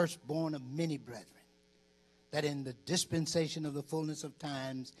firstborn of many brethren, that in the dispensation of the fullness of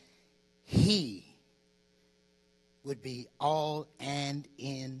times, he would be all and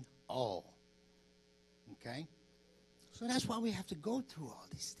in all. Okay? So that's why we have to go through all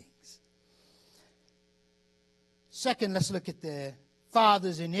these things. Second, let's look at the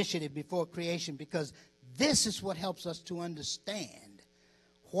Father's initiative before creation, because this is what helps us to understand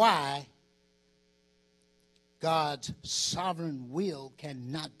why God's sovereign will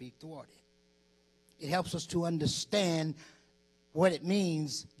cannot be thwarted. It helps us to understand what it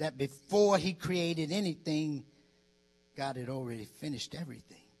means that before he created anything, God had already finished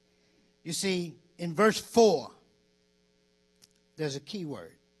everything. You see, in verse 4, there's a key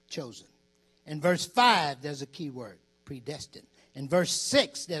word, chosen. In verse 5, there's a key word, predestined. In verse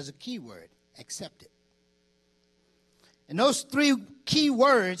 6, there's a key word, accepted. And those three key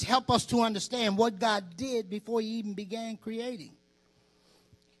words help us to understand what God did before he even began creating.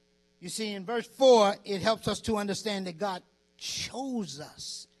 You see, in verse 4, it helps us to understand that God chose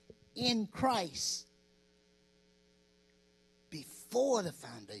us in Christ before the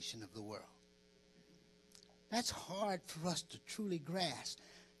foundation of the world. That's hard for us to truly grasp.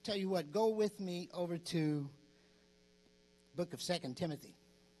 Tell you what, go with me over to the book of 2 Timothy,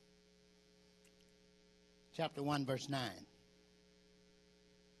 chapter 1, verse 9.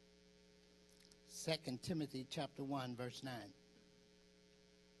 2 Timothy, chapter 1, verse 9.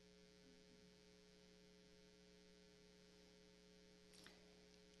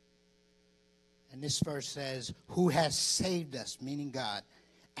 And this verse says, who has saved us, meaning God,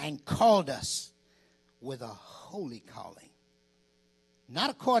 and called us with a holy calling. Not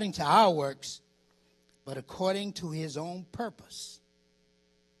according to our works, but according to his own purpose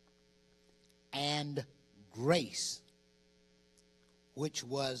and grace, which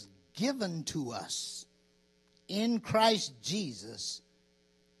was given to us in Christ Jesus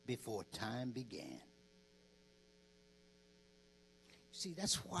before time began. See,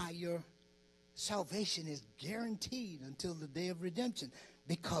 that's why your salvation is guaranteed until the day of redemption,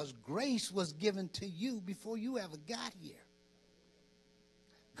 because grace was given to you before you ever got here.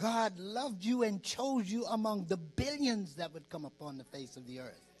 God loved you and chose you among the billions that would come upon the face of the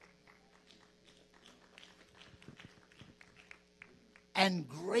earth. And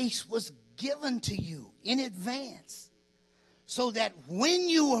grace was given to you in advance so that when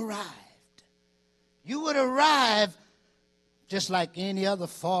you arrived, you would arrive just like any other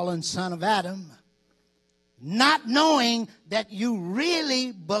fallen son of Adam, not knowing that you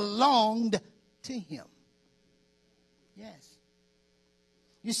really belonged to him. Yes.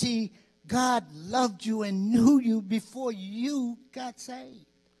 You see, God loved you and knew you before you got saved.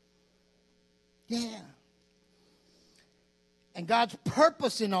 Yeah. And God's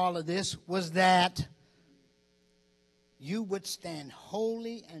purpose in all of this was that you would stand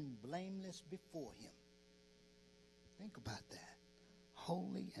holy and blameless before him. Think about that.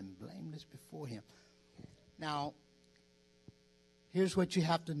 Holy and blameless before him. Now, here's what you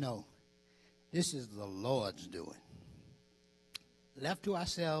have to know. This is the Lord's doing. Left to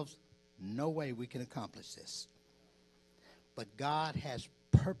ourselves, no way we can accomplish this. But God has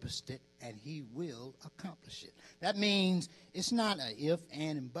purposed it, and he will accomplish it. That means it's not a if,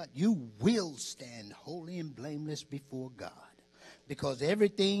 and but. You will stand holy and blameless before God, because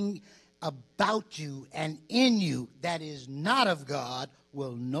everything about you and in you that is not of God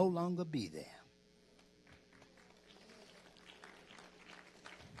will no longer be there.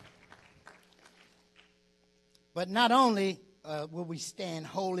 But not only will we stand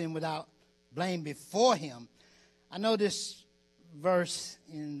holy and without blame before him. I know this verse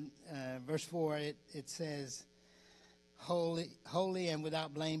in verse 4, it says, holy and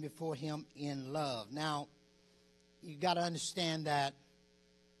without blame before him in love. Now, you got to understand that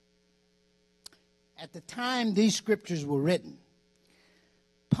At the time these scriptures were written,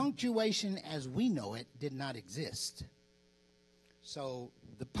 punctuation as we know it did not exist. So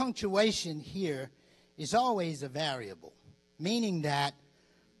the punctuation here is always a variable, meaning that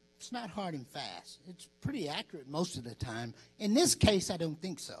it's not hard and fast. It's pretty accurate most of the time. In this case, I don't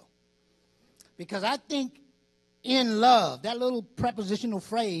think so. Because I think in love, that little prepositional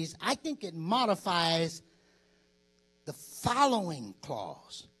phrase, I think it modifies the following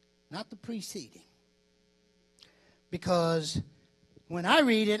clause, not the preceding. Because when I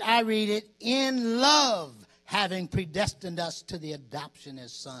read it in love, having predestined us to the adoption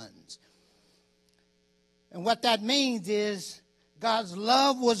as sons. And what that means is God's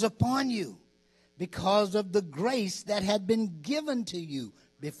love was upon you because of the grace that had been given to you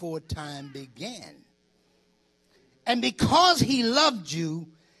before time began. And because he loved you,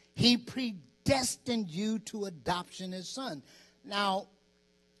 he predestined you to adoption as son. Now,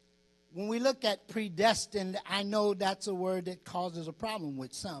 when we look at predestined, I know that's a word that causes a problem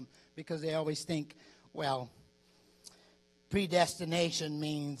with some because they always think, well, predestination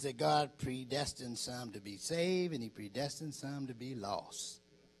means that God predestined some to be saved and he predestined some to be lost.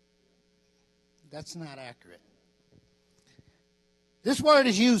 That's not accurate. This word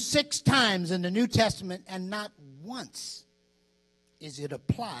is used 6 times in the New Testament, and not once is it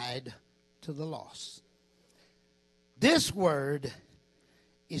applied to the lost. This word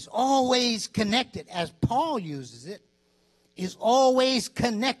is always connected, as Paul uses it, is always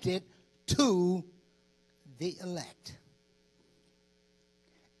connected to the elect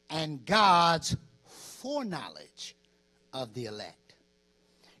and God's foreknowledge of the elect.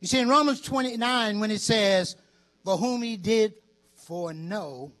 You see, in Romans 29, when it says, for whom he did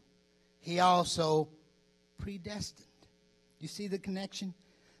foreknow, he also predestined. You see the connection?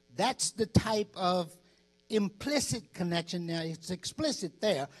 That's the type of implicit connection. Now, it's explicit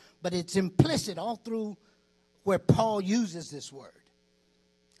there, but it's implicit all through where Paul uses this word.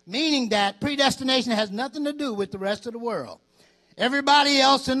 Meaning that predestination has nothing to do with the rest of the world. Everybody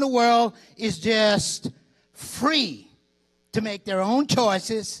else in the world is just free to make their own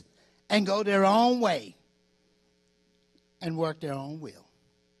choices and go their own way and work their own will.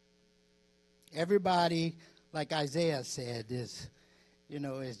 Everybody, like Isaiah said, is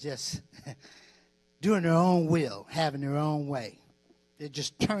just doing their own will, having their own way. They're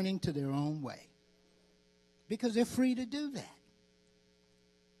just turning to their own way because they're free to do that.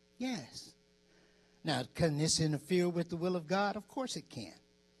 Yes. Now, can this interfere with the will of God? Of course it can.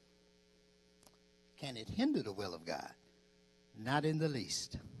 Can it hinder the will of God? Not in the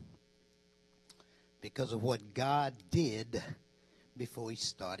least. Because of what God did before he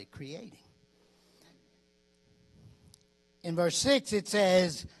started creating. In verse 6, it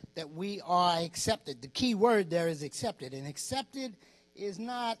says that we are accepted. The key word there is accepted. And accepted is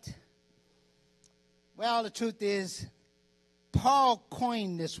not, well, the truth is, Paul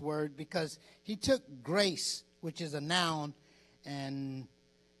coined this word because he took grace, which is a noun, and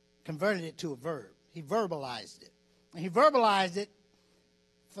converted it to a verb. He verbalized it. And he verbalized it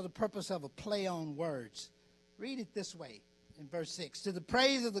for the purpose of a play on words. Read it this way in verse 6. To the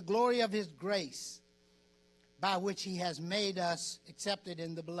praise of the glory of his grace, by which he has made us accepted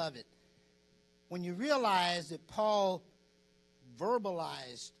in the beloved. When you realize that Paul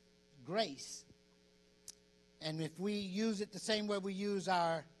verbalized grace, and if we use it the same way we use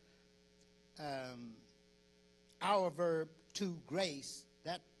our verb to grace,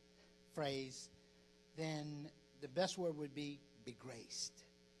 that phrase, then the best word would be graced.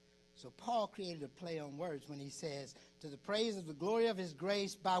 So Paul created a play on words when he says, to the praise of the glory of his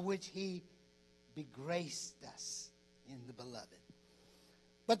grace by which he begraced us in the beloved.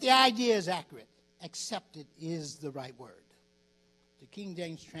 But the idea is accurate. Accepted is the right word. The King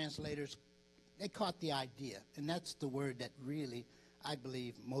James translators, they caught the idea, and that's the word that really, I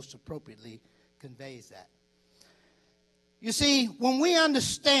believe, most appropriately conveys that. You see, when we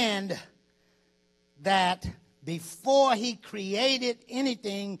understand that before he created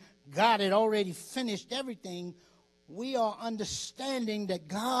anything, God had already finished everything, we are understanding that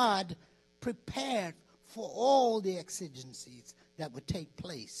God prepared for all the exigencies that would take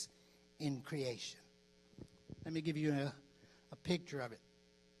place in creation. Let me give you a picture of it.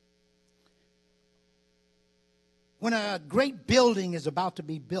 When a great building is about to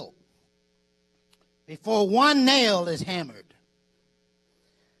be built, before one nail is hammered,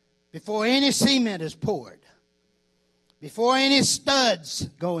 before any cement is poured, before any studs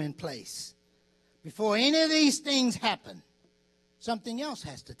go in place, before any of these things happen, something else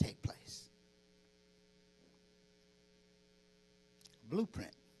has to take place. A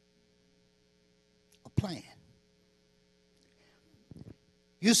blueprint, a plan.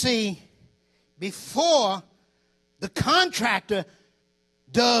 You see, before the contractor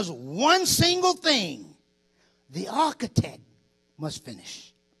does one single thing, the architect must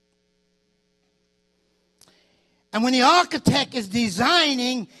finish. And when the architect is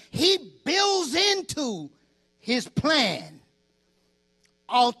designing, he builds into his plan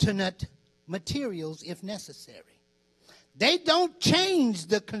alternate materials if necessary. They don't change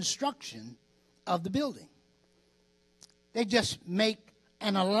the construction of the building. They just make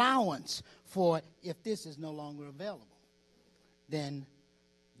an allowance for if this is no longer available, then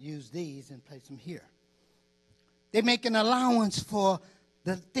use these and place them here. They make an allowance for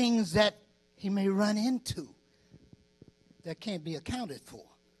the things that he may run into that can't be accounted for.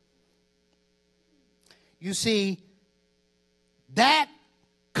 You see, that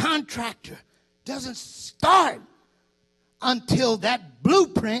contractor doesn't start until that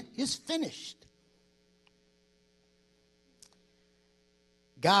blueprint is finished.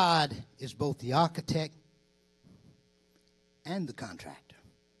 God is both the architect and the contractor.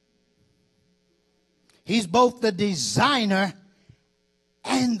 He's both the designer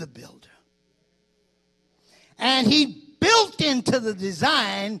and the builder. And he built into the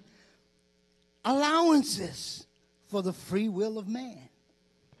design allowances for the free will of man.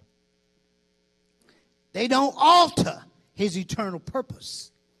 They don't alter his eternal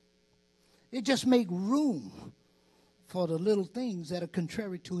purpose. They just make room for the little things that are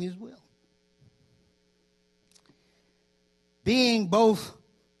contrary to his will. Being both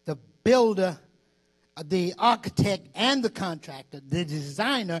the builder, the architect and the contractor, the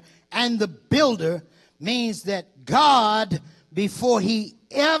designer and the builder, means that God, before he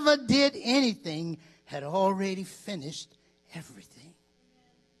ever did anything, had already finished everything.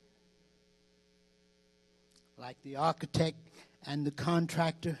 Like the architect and the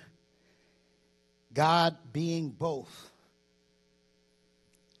contractor, God, being both,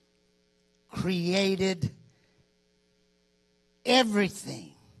 created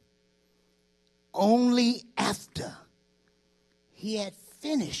everything only after he had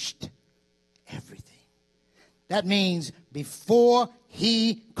finished everything. That means before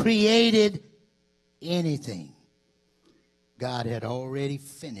he created anything, God had already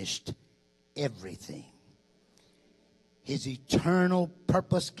finished everything. His eternal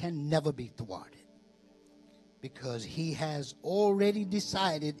purpose can never be thwarted because he has already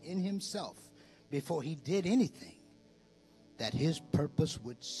decided in himself before he did anything that his purpose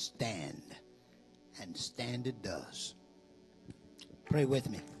would stand, and stand it does. Pray with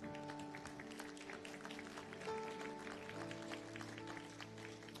me.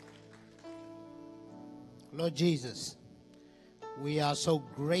 Lord Jesus, we are so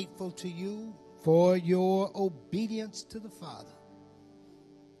grateful to you for your obedience to the Father,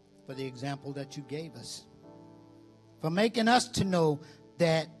 for the example that you gave us, for making us to know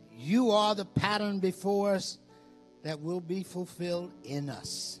that you are the pattern before us that will be fulfilled in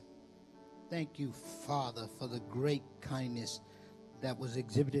us. Thank you, Father, for the great kindness that was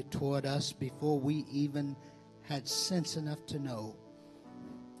exhibited toward us before we even had sense enough to know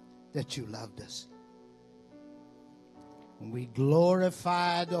that you loved us. And we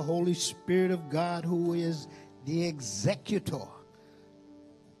glorify the Holy Spirit of God, who is the executor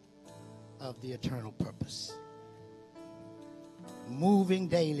of the eternal purpose, moving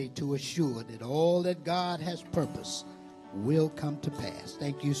daily to assure that all that God has purposed will come to pass.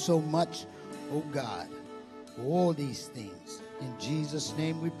 Thank you so much, oh God, for all these things. In Jesus'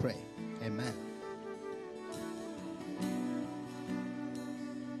 name we pray. Amen.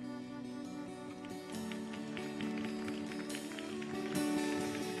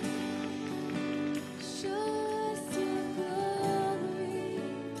 Show us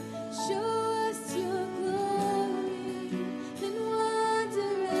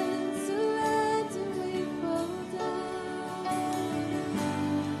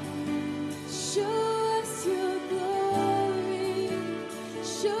your glory.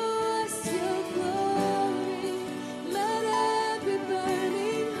 Show us your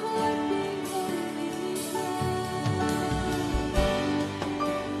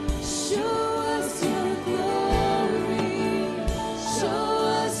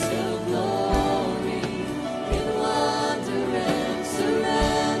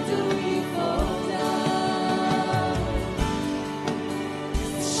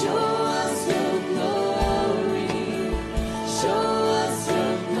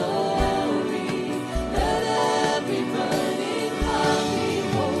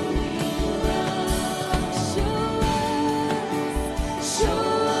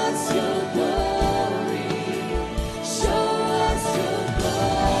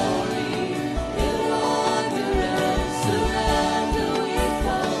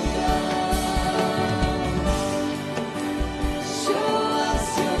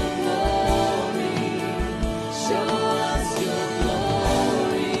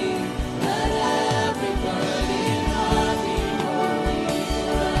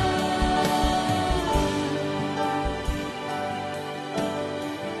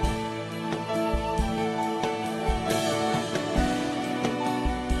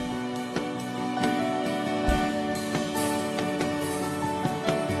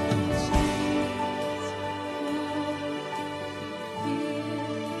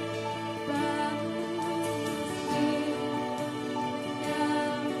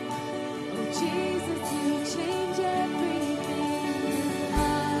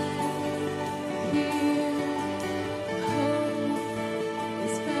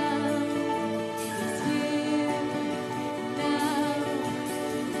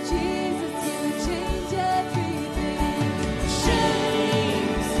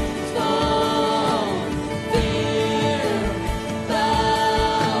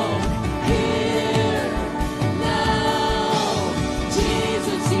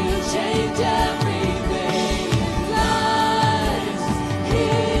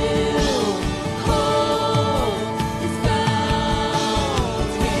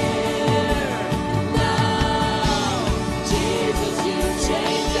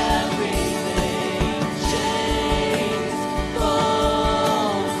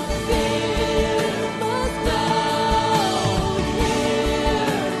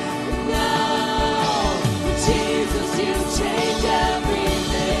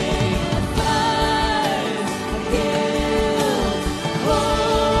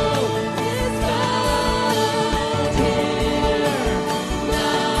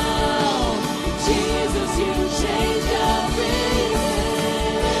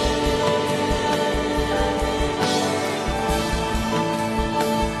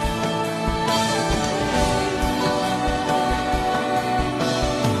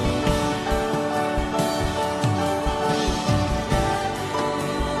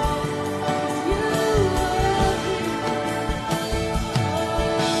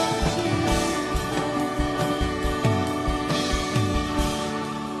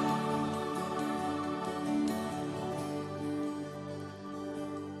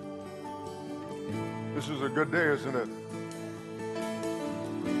good day, isn't it?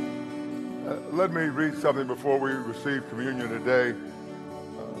 Let me read something before we receive communion today.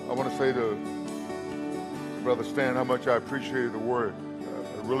 I want to say to Brother Stan how much I appreciated the word.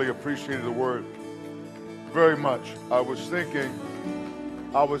 I really appreciated the word very much. I was thinking,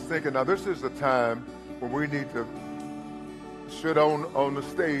 now this is the time when we need to sit on the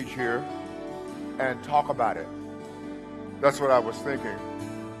stage here and talk about it. That's what I was thinking,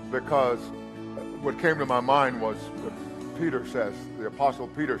 because what came to my mind was what Peter says, the Apostle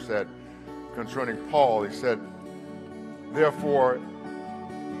Peter said concerning Paul. He said, therefore,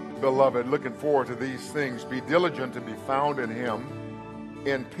 beloved, looking forward to these things, be diligent to be found in him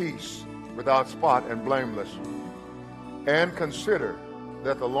in peace, without spot and blameless. And consider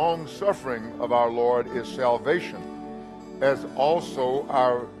that the long suffering of our Lord is salvation, as also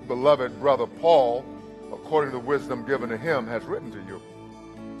our beloved brother Paul, according to the wisdom given to him, has written to you.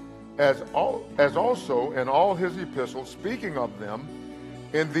 As also in all his epistles, speaking of them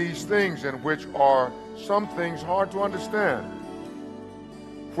in these things, in which are some things hard to understand,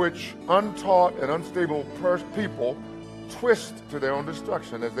 which untaught and unstable people twist to their own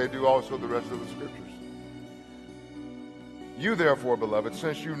destruction, as they do also the rest of the scriptures. You therefore, beloved,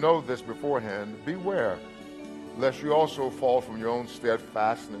 since you know this beforehand, beware, lest you also fall from your own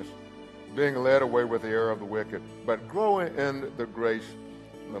steadfastness, being led away with the error of the wicked, but grow in the grace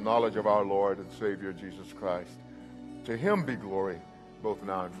and the knowledge of our Lord and Savior Jesus Christ. To him be glory, both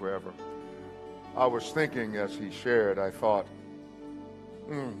now and forever. I was thinking as he shared, I thought,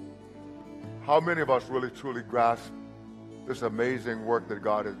 how many of us really truly grasp this amazing work that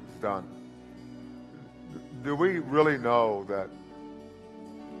God has done? Do we really know that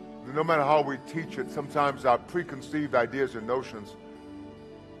no matter how we teach it, sometimes our preconceived ideas and notions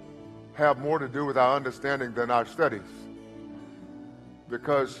have more to do with our understanding than our studies?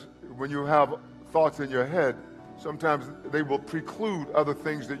 Because when you have thoughts in your head, sometimes they will preclude other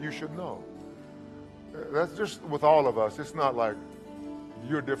things that you should know. That's just with all of us. It's not like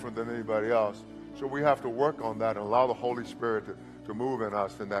you're different than anybody else. So we have to work on that and allow the Holy Spirit to move in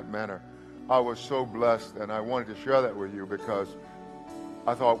us in that manner. I was so blessed, and I wanted to share that with you because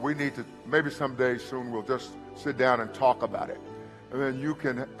I thought we need to, maybe someday soon we'll just sit down and talk about it. And then you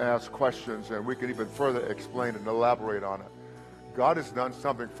can ask questions and we can even further explain and elaborate on it. God has done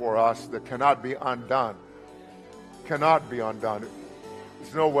something for us that cannot be undone. Cannot be undone.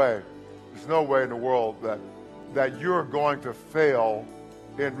 There's no way. There's no way in the world that you're going to fail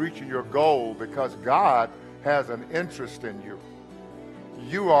in reaching your goal, because God has an interest in you.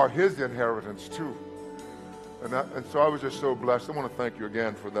 You are his inheritance too. And so I was just so blessed. I want to thank you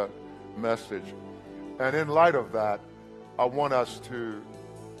again for that message. And in light of that, I want us to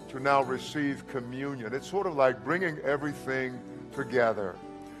now receive communion. It's sort of like bringing everything together.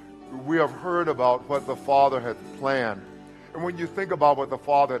 We have heard about what the Father had planned. And when you think about what the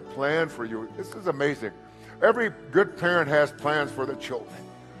Father had planned for you, this is amazing. Every good parent has plans for their children.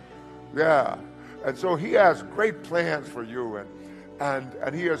 Yeah. And so he has great plans for you,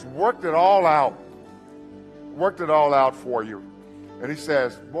 and he has worked it all out. Worked it all out for you. And he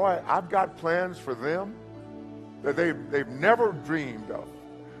says, boy, I've got plans for them that they've never dreamed of.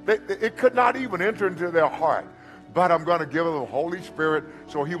 It could not even enter into their heart. But I'm going to give them the Holy Spirit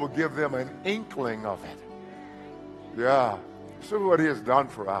so he will give them an inkling of it. Yeah. This is what he has done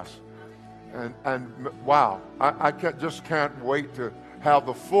for us. And wow, I just can't wait to have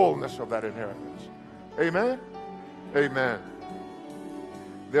the fullness of that inheritance. Amen? Amen.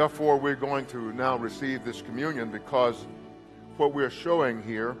 Therefore, we're going to now receive this communion, because what we're showing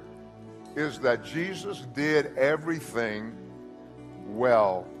here is that Jesus did everything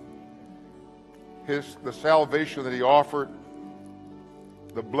well. The salvation that he offered,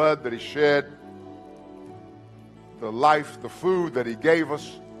 the blood that he shed, the life, the food that he gave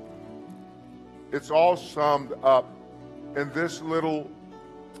us, it's all summed up in this little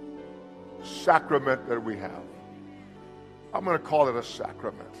sacrament that we have. I'm going to call it a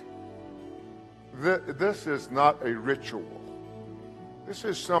sacrament. This is not a ritual. This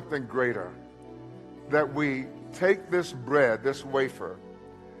is something greater. That we take this bread, this wafer,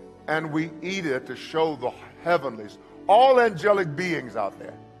 and we eat it to show the heavenlies, all angelic beings out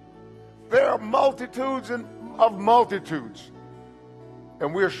there. There are multitudes of multitudes.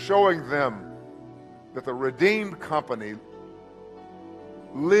 And we're showing them that the redeemed company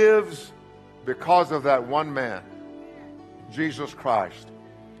lives because of that one man, Jesus Christ.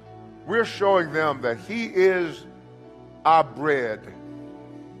 We're showing them that he is our bread.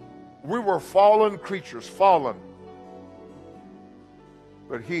 We were fallen creatures, fallen.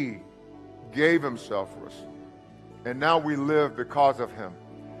 But he gave himself for us. And now we live because of him.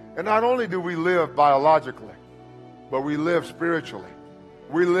 And not only do we live biologically, but we live spiritually.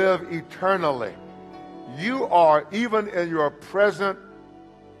 We live eternally. You are, even in your present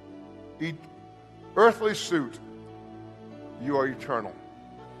earthly suit, you are eternal.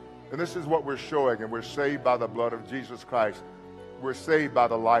 And this is what we're showing, and we're saved by the blood of Jesus Christ. We're saved by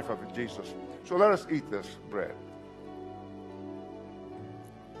the life of Jesus. So let us eat this bread.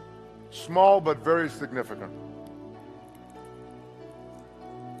 Small but very significant.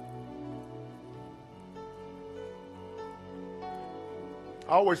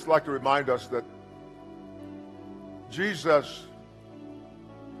 I always like to remind us that Jesus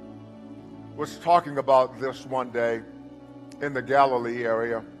was talking about this one day in the Galilee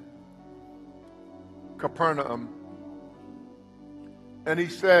area, Capernaum, and he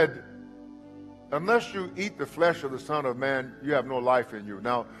said, unless you eat the flesh of the Son of Man, you have no life in you.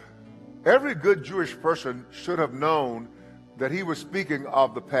 Now, every good Jewish person should have known that he was speaking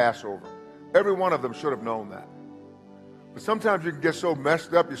of the Passover. Every one of them should have known that. But sometimes you can get so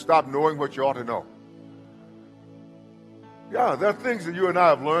messed up, you stop knowing what you ought to know. Yeah, there are things that you and I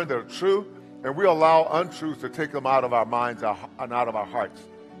have learned that are true, and we allow untruths to take them out of our minds and out of our hearts.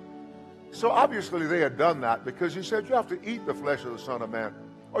 So obviously they had done that because he said you have to eat the flesh of the Son of Man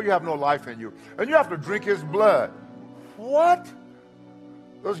or you have no life in you. And you have to drink his blood. What?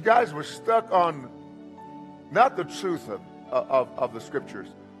 Those guys were stuck on not the truth of the scriptures,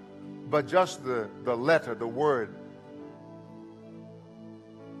 but just the letter, the word.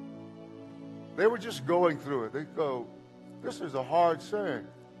 They were just going through it. They go, this is a hard saying.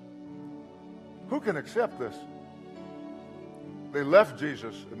 Who can accept this? They left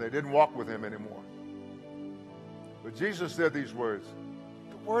Jesus and they didn't walk with him anymore. But Jesus said these words,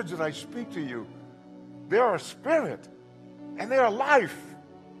 the words that I speak to you, they are a spirit and they are life.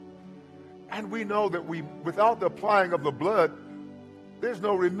 And we know that without the applying of the blood, there's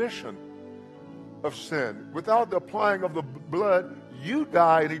no remission of sin. Without the applying of the blood, you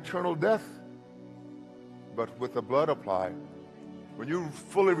die an eternal death. But with the blood applied, when you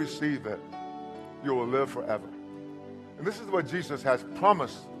fully receive it, you will live forever. And this is what Jesus has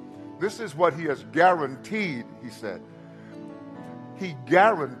promised. This is what he has guaranteed, he said. He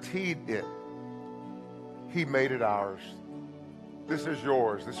guaranteed it. He made it ours. This is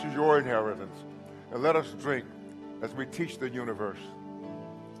yours. This is your inheritance. And let us drink as we teach the universe.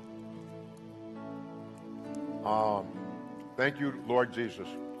 Thank you, Lord Jesus.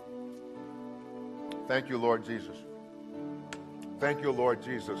 Thank you, Lord Jesus. Thank you, Lord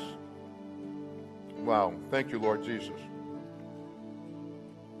Jesus. Wow. Thank you, Lord Jesus.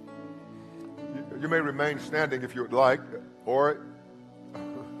 You may remain standing if you would like, or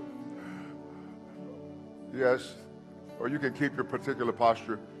yes, or you can keep your particular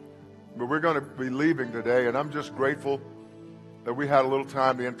posture. But we're going to be leaving today, and I'm just grateful that we had a little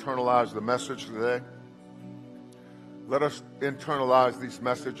time to internalize the message today. Let us internalize these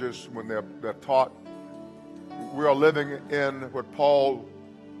messages when they're taught. We are living in what Paul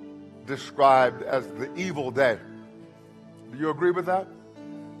described as the evil day. Do you agree with that?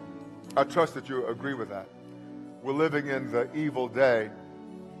 I trust that you agree with that. We're living in the evil day,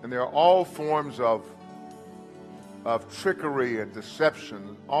 and there are all forms of trickery and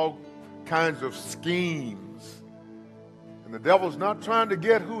deception, all kinds of schemes. And the devil's not trying to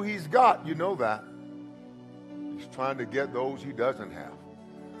get who he's got, you know that. He's trying to get those he doesn't have.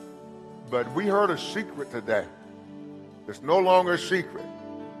 But we heard a secret today. It's no longer a secret.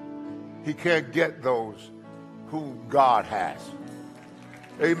 He can't get those who God has.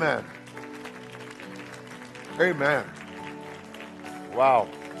 Amen. Amen. Wow.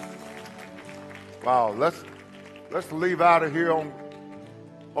 Wow. Let's leave out of here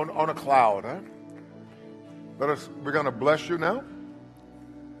on a cloud, huh? We're going to bless you now.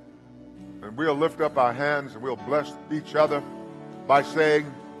 And we'll lift up our hands and we'll bless each other by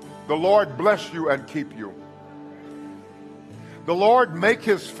saying, the Lord bless you and keep you. The Lord make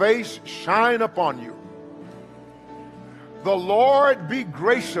his face shine upon you. The Lord be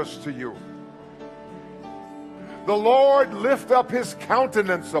gracious to you. The Lord lift up his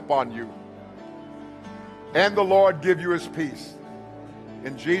countenance upon you. And the Lord give you his peace.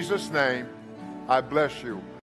 In Jesus' name, I bless you.